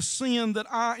unconfessed sin that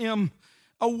I am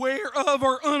aware of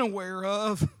or unaware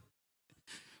of.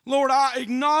 Lord, I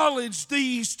acknowledge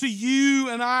these to you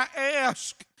and I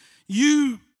ask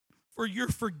you for your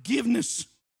forgiveness.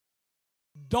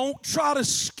 Don't try to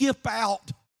skip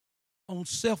out on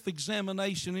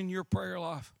self-examination in your prayer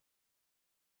life.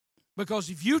 Because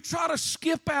if you try to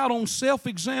skip out on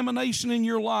self-examination in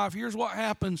your life, here's what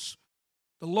happens.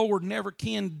 The Lord never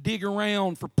can dig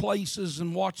around for places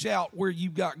and watch out where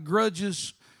you've got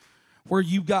grudges, where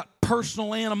you've got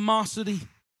personal animosity,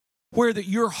 where that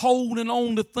you're holding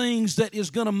on to things that is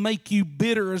going to make you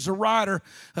bitter. As the writer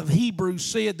of Hebrews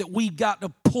said, that we've got to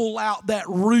pull out that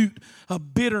root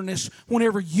of bitterness.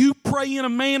 Whenever you pray in a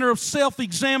manner of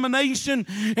self-examination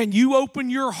and you open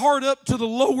your heart up to the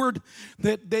Lord,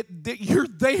 that you're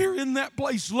there in that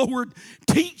place. Lord,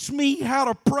 teach me how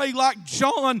to pray like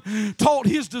John taught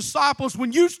his disciples.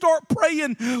 When you start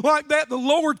praying like that, the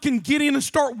Lord can get in and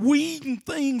start weeding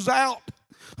things out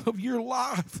of your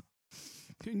life,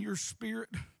 in your spirit.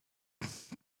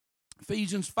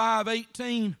 Ephesians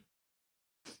 5:18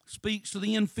 speaks to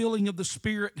the infilling of the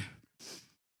Spirit.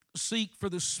 Seek for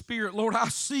the Spirit. Lord, I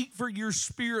seek for your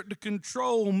Spirit to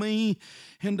control me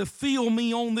and to fill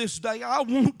me on this day. I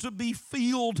want to be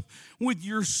filled with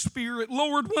your Spirit.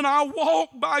 Lord, when I walk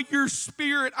by your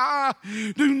Spirit, I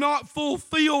do not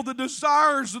fulfill the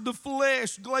desires of the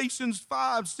flesh. Galatians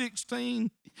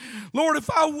 5:16. Lord, if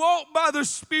I walk by the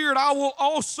Spirit, I will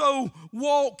also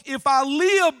walk. If I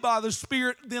live by the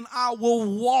Spirit, then I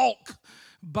will walk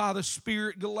by the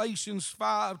Spirit. Galatians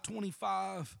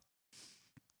 5:25.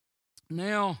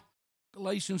 Now,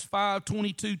 Galatians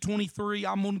 5:22, 23.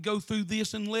 I'm going to go through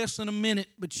this in less than a minute,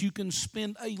 but you can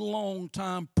spend a long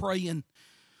time praying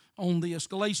on this.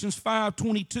 Galatians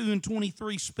 5:22 and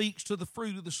 23 speaks to the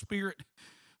fruit of the Spirit.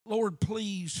 Lord,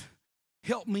 please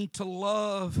help me to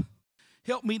love.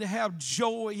 Help me to have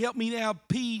joy. Help me to have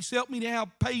peace. Help me to have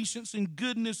patience and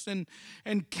goodness and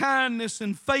kindness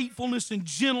and faithfulness and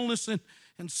gentleness and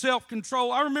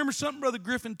self-control. I remember something Brother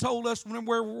Griffin told us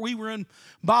whenever we were in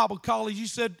Bible college. He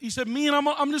said, "Man,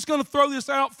 I'm just going to throw this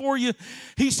out for you."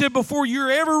 He said, before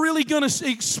you're ever really going to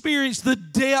experience the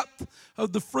depth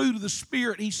of the fruit of the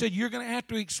Spirit, he said, you're going to have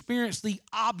to experience the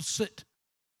opposite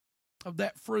of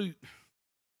that fruit.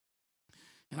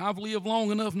 And I've lived long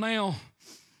enough now.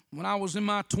 When I was in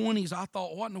my 20s, I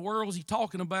thought, what in the world is he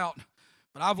talking about?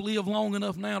 But I've lived long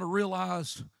enough now to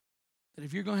realize that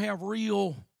if you're going to have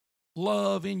real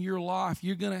love in your life,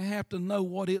 you're going to have to know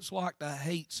what it's like to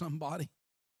hate somebody.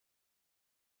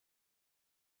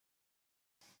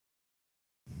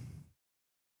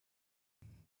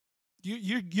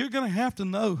 You're going to have to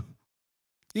know.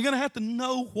 You're going to have to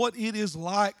know what it is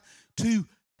like to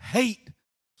hate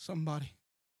somebody.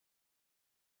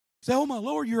 You say, oh my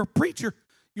Lord, you're a preacher.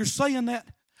 You're saying that.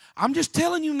 I'm just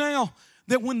telling you now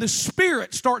that when the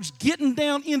Spirit starts getting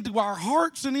down into our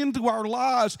hearts and into our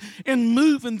lives and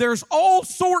moving, there's all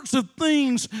sorts of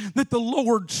things that the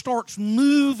Lord starts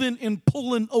moving and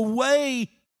pulling away.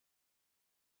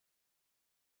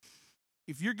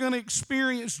 If you're going to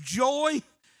experience joy,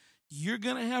 you're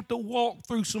going to have to walk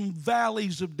through some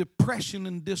valleys of depression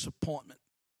and disappointment.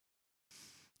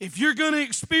 If you're going to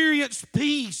experience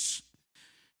peace,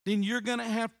 then you're going to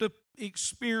have to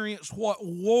experience what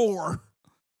war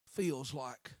feels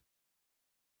like.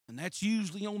 And that's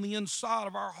usually on the inside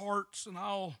of our hearts, and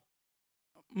I'll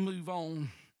move on.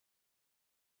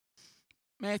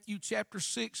 Matthew chapter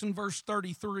 6 and verse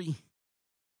 33.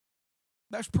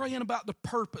 That's praying about the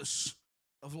purpose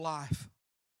of life.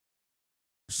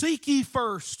 Seek ye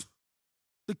first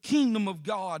the kingdom of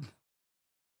God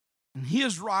and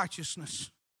his righteousness,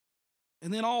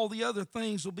 and then all the other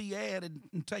things will be added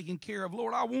and taken care of.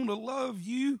 Lord, I want to love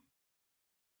you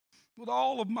with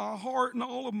all of my heart and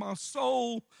all of my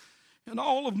soul and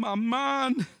all of my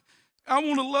mind. I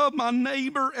want to love my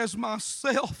neighbor as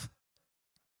myself.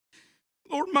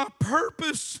 Lord, my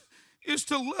purpose is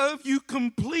to love you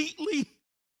completely,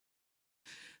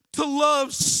 to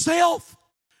love self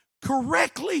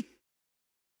correctly,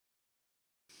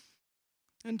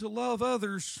 and to love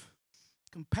others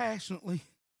compassionately.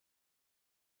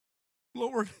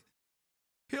 Lord,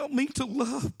 help me to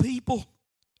love people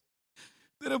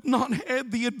that have not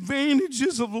had the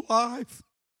advantages of life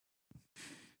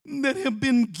that have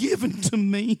been given to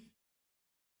me.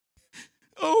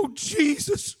 Oh,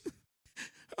 Jesus,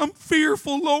 I'm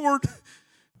fearful, Lord,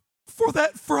 for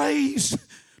that phrase,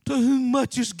 to whom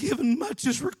much is given, much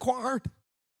is required.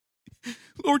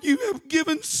 Lord, you have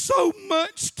given so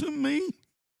much to me.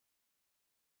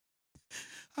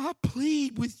 I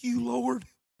plead with you, Lord,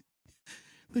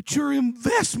 that your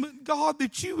investment, God,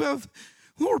 that you have,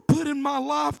 Lord, put in my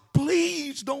life,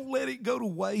 please don't let it go to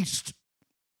waste.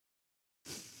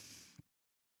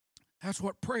 That's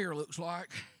what prayer looks like.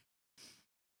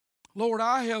 Lord,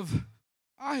 I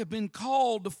have been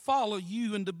called to follow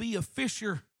you and to be a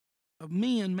fisher of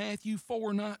men, Matthew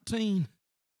 4:19.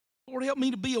 Lord, help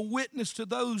me to be a witness to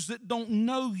those that don't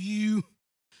know you,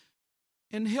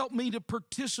 and help me to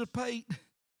participate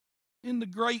in the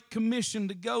Great Commission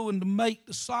to go and to make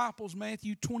disciples,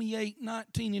 Matthew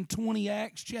 28:19 and 20,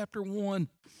 Acts chapter 1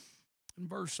 and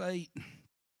verse 8.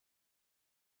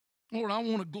 Lord, I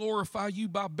want to glorify you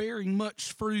by bearing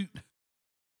much fruit,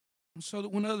 and so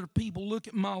that when other people look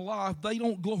at my life, they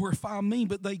don't glorify me,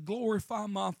 but they glorify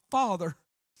my Father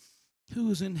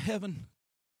who is in heaven.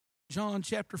 John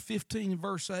chapter 15 and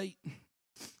verse 8.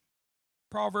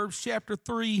 Proverbs chapter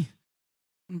 3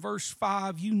 and verse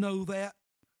 5, you know that.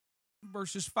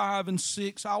 Verses 5 and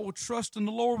 6, I will trust in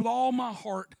the Lord with all my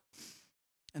heart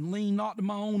and lean not to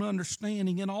my own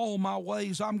understanding. In all my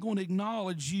ways, I'm going to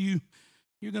acknowledge you.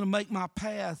 You're going to make my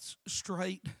paths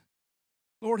straight.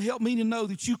 Lord, help me to know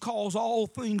that you cause all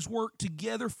things work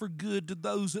together for good to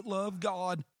those that love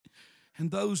God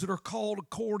and those that are called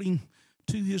according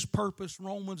to his purpose.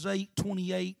 Romans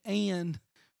 8:28 and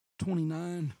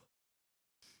 29.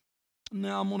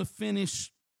 Now I'm going to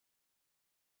finish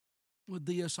with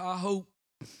this. I hope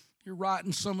you're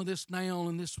writing some of this down,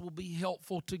 and this will be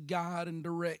helpful to guide and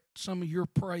direct some of your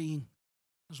praying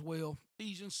as well.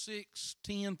 Ephesians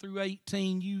 6:10 through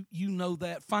 18, you know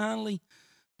that. Finally,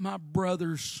 my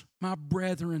brothers, my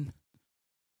brethren,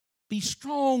 be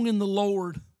strong in the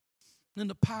Lord and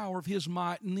the power of his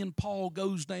might. And then Paul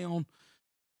goes down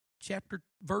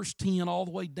verse 10 all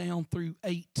the way down through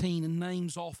 18 and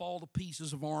names off all the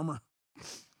pieces of armor.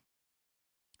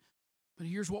 But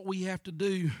here's what we have to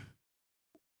do.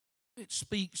 It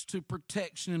speaks to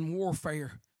protection and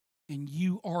warfare, and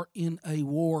you are in a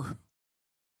war.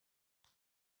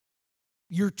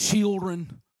 Your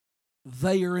children,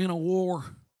 they are in a war.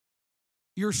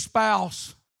 Your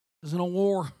spouse is in a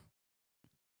war.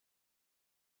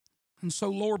 And so,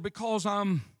 Lord, because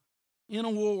I'm in a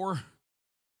war,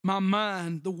 my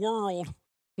mind, the world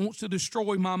wants to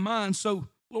destroy my mind. So,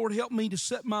 Lord, help me to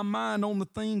set my mind on the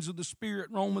things of the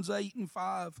Spirit, Romans 8 and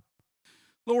 5.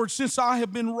 Lord, since I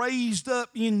have been raised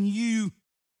up in you,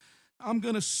 I'm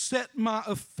going to set my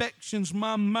affections,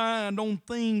 my mind on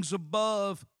things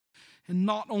above and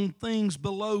not on things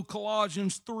below.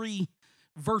 Colossians 3,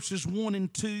 verses 1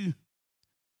 and 2.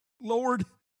 Lord,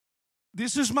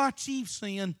 this is my chief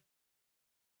sin.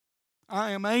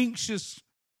 I am anxious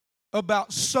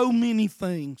about so many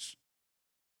things.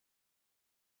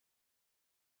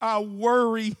 I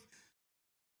worry.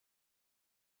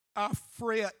 I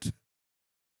fret.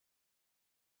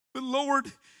 But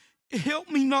Lord, help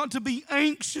me not to be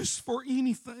anxious for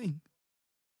anything.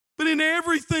 But in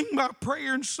everything, by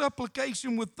prayer and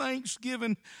supplication with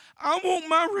thanksgiving, I want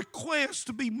my request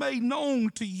to be made known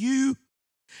to you.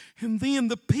 And then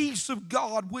the peace of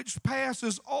God, which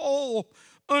passes all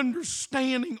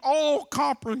understanding, all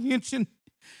comprehension,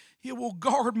 it will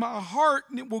guard my heart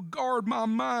and it will guard my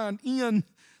mind in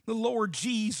the Lord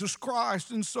Jesus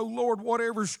Christ. And so, Lord,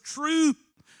 whatever's true,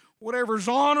 whatever's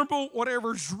honorable,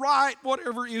 whatever's right,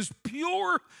 whatever is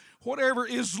pure, whatever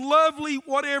is lovely,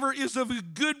 whatever is of a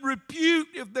good repute,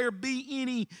 if there be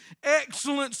any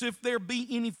excellence, if there be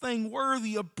anything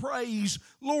worthy of praise,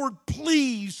 Lord,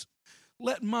 please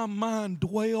let my mind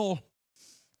dwell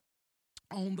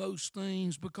on those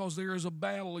things, because there is a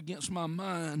battle against my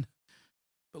mind.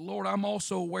 But Lord, I'm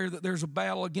also aware that there's a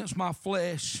battle against my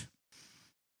flesh.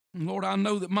 And Lord, I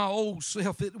know that my old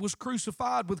self, it was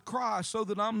crucified with Christ so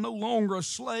that I'm no longer a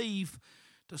slave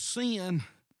to sin.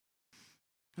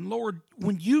 And Lord,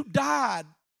 when you died,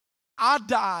 I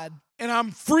died, and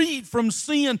I'm freed from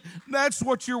sin. That's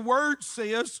what your word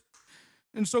says.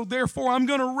 And so therefore, I'm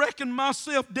going to reckon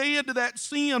myself dead to that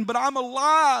sin, but I'm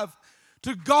alive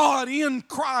to God in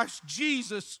Christ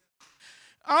Jesus.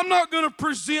 I'm not going to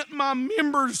present my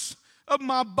members of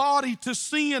my body to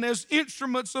sin as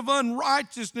instruments of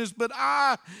unrighteousness, but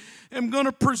I am going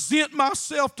to present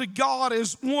myself to God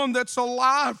as one that's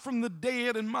alive from the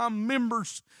dead, and my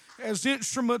members as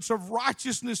instruments of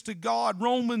righteousness to God.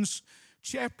 Romans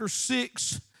chapter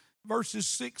 6, verses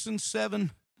 6 and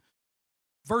 7,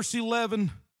 verse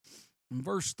 11, and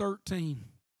verse 13.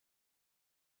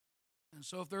 And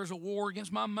so if there's a war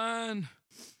against my mind,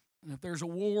 and if there's a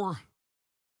war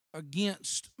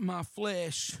against my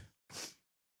flesh,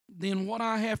 then what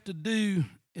I have to do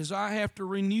is I have to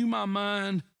renew my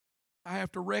mind. I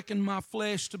have to reckon my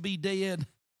flesh to be dead.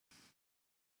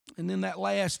 And then that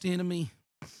last enemy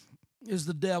is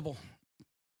the devil.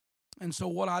 And so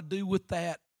what I do with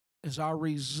that is I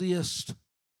resist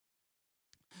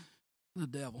the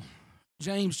devil.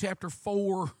 James chapter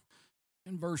 4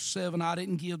 and verse 7. I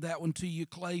didn't give that one to you,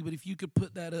 Clay, but if you could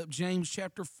put that up. James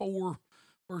chapter 4,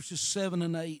 verses 7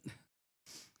 and 8.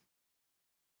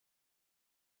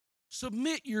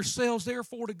 Submit yourselves,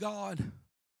 therefore, to God.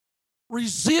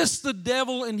 Resist the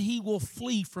devil, and he will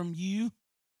flee from you.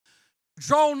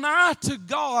 Draw nigh to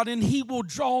God, and he will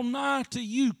draw nigh to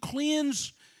you.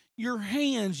 Cleanse your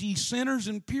hands, ye sinners,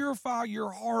 and purify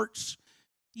your hearts,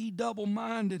 ye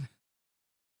double-minded.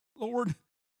 Lord,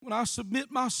 when I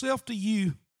submit myself to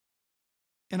you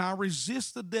and I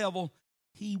resist the devil,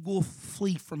 he will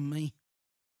flee from me.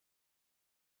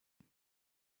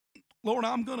 Lord,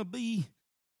 I'm going to be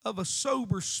of a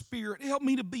sober spirit. Help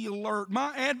me to be alert.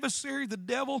 My adversary, the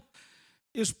devil,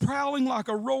 is prowling like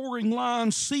a roaring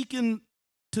lion seeking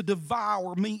to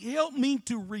devour me. Help me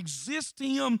to resist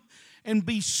him and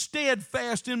be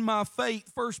steadfast in my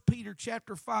faith. 1 Peter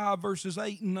chapter 5, verses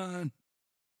 8 and 9.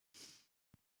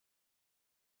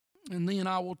 And then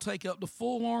I will take up the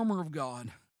full armor of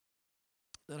God,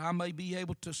 that I may be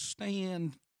able to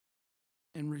stand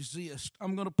and resist.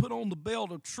 I'm going to put on the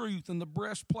belt of truth and the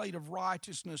breastplate of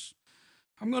righteousness.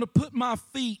 I'm going to put my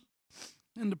feet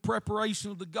in the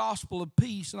preparation of the gospel of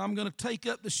peace, and I'm going to take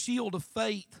up the shield of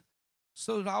faith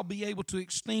so that I'll be able to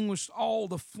extinguish all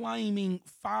the flaming,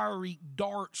 fiery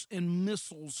darts and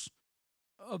missiles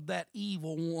of that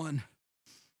evil one.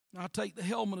 I take the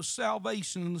helmet of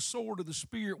salvation and the sword of the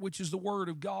Spirit, which is the word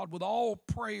of God, with all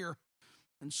prayer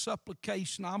and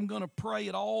supplication. I'm going to pray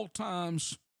at all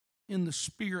times in the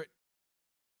Spirit,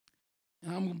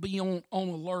 and I'm going to be on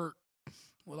alert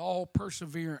with all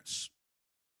perseverance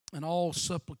and all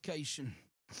supplication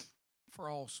for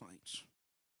all saints.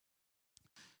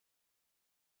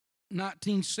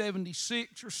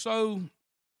 1976 or so,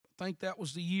 I think that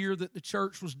was the year that the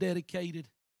church was dedicated.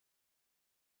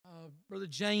 Brother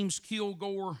James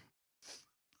Kilgore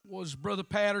was Brother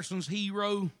Patterson's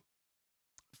hero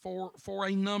for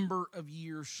a number of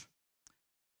years.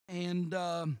 And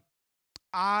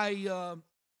I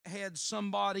had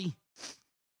somebody,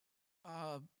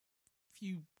 can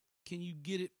you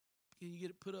get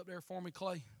it put up there for me,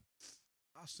 Clay?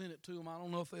 I sent it to them. I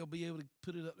don't know if they'll be able to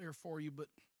put it up there for you, but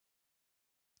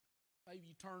maybe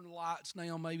you turn the lights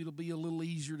down, maybe it'll be a little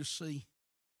easier to see.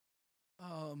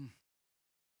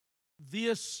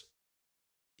 This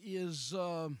is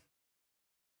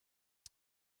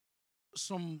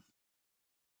it's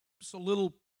a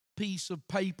little piece of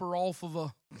paper off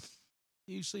of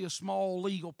you see a small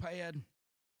legal pad.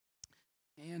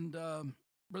 And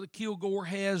Brother Kilgore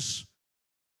has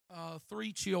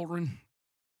 3 children,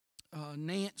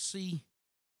 Nancy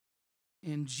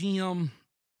and Jim,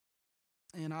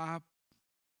 and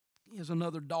he has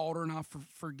another daughter, and I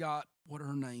forgot what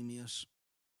her name is.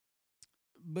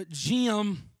 But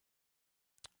Jim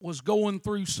was going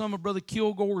through some of Brother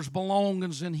Kilgore's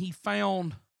belongings, and he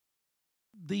found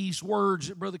these words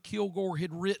that Brother Kilgore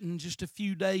had written just a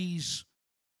few days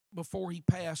before he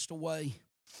passed away.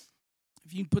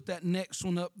 If you can put that next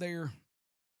one up there.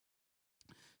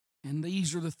 And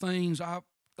these are the things I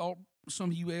thought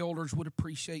some of you elders would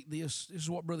appreciate this. This is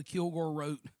what Brother Kilgore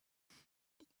wrote.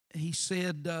 He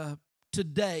said,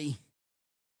 today,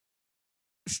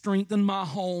 strengthen my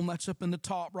home. That's up in the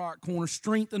top right corner.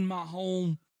 Strengthen my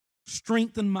home.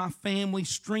 Strengthen my family.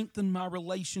 Strengthen my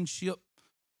relationship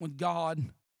with God.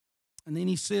 And then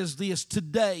he says this,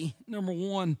 today, number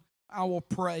 1, I will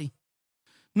pray.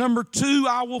 Number 2,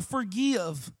 I will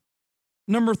forgive.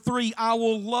 Number 3, I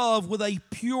will love with a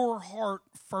pure heart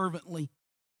fervently.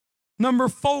 Number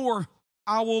 4,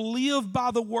 I will live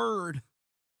by the word.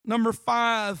 Number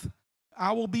 5,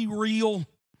 I will be real.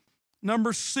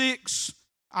 Number 6,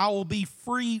 I will be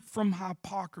free from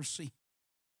hypocrisy.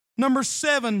 Number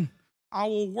 7, I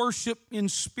will worship in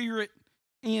spirit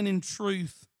and in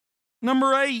truth.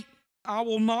 Number 8, I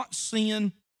will not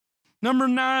sin. Number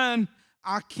 9,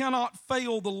 I cannot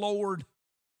fail the Lord.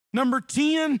 Number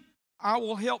 10, I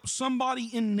will help somebody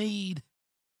in need.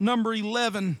 Number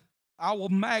 11, I will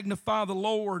magnify the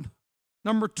Lord.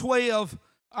 Number 12,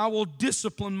 I will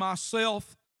discipline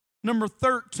myself. Number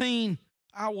 13,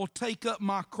 I will take up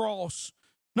my cross.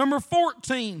 Number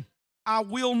 14, I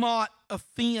will not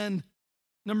offend.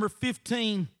 Number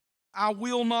 15, I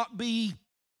will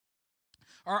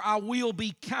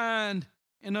be kind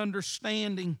and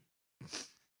understanding.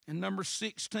 And number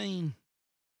 16,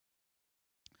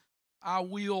 I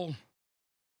will,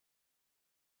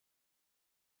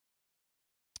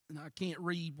 and I can't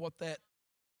read what that,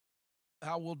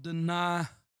 I will deny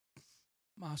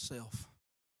myself.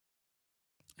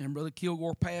 And Brother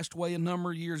Kilgore passed away a number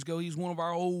of years ago. He's one of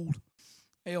our old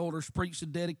elders, preached the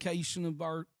dedication of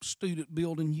our student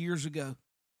building years ago.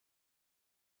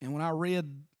 And when I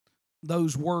read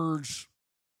those words,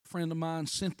 a friend of mine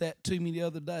sent that to me the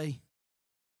other day.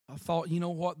 I thought, you know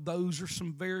what? Those are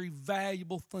some very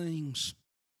valuable things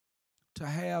to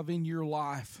have in your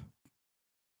life.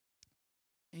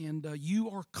 And you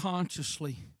are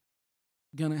consciously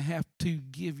going to have to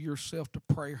give yourself to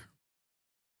prayer.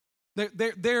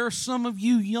 There are some of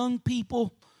you young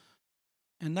people,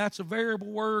 and that's a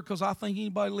variable word because I think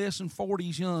anybody less than 40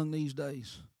 is young these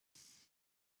days.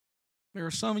 There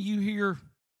are some of you here,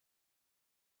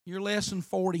 you're less than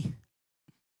 40,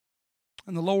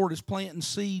 and the Lord is planting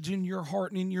seeds in your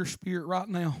heart and in your spirit right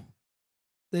now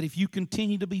that if you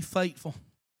continue to be faithful,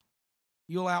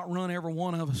 you'll outrun every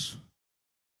one of us.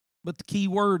 But the key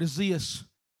word is this: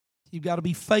 you've got to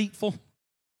be faithful,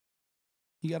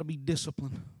 you got to be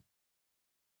disciplined.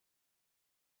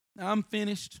 Now, I'm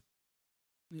finished.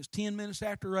 It's 10 minutes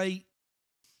after 8,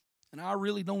 and I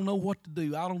really don't know what to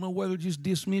do. I don't know whether to just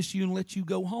dismiss you and let you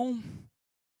go home,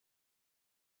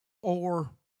 or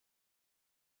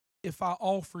if I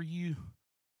offer you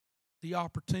the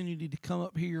opportunity to come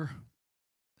up here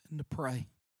and to pray.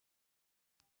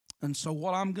 And so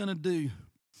what I'm going to do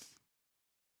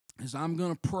is I'm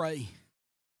going to pray.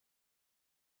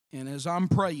 And as I'm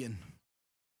praying,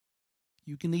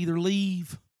 you can either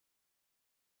leave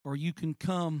or you can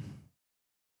come.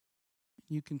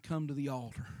 You can come to the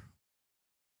altar.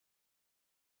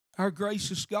 Our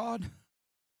gracious God,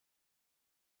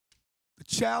 the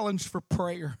challenge for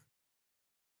prayer,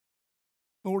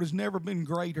 Lord, has never been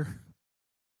greater.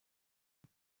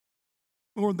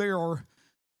 Lord, there are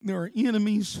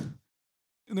enemies,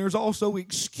 and there's also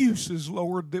excuses,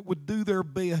 Lord, that would do their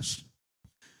best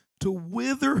to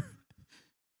wither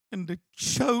and to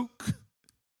choke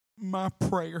my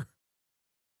prayer.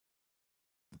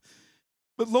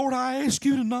 But Lord, I ask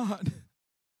you tonight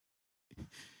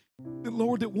that,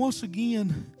 Lord, that once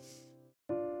again,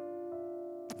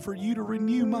 for you to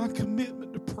renew my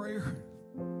commitment to prayer.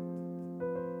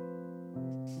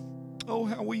 Oh,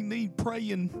 how we need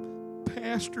praying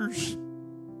pastors,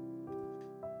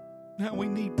 how we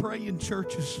need praying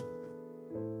churches.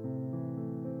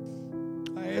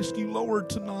 I ask you, Lord,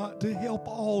 tonight to help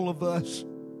all of us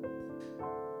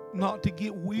not to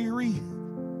get weary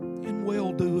in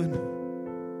well-doing.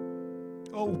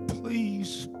 Oh,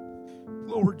 please,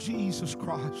 Lord Jesus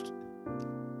Christ,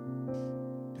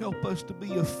 help us to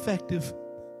be effective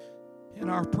in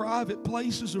our private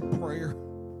places of prayer.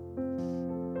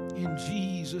 In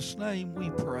Jesus' name we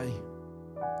pray.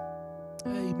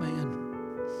 Amen.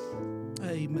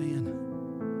 Amen.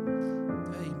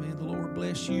 Amen. The Lord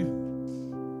bless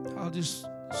you. I'll just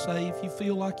say, if you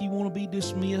feel like you want to be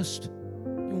dismissed,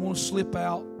 you want to slip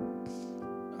out,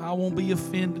 I won't be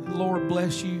offended. The Lord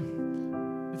bless you.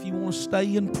 If you want to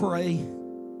stay and pray,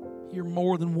 you're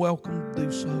more than welcome to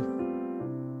do so.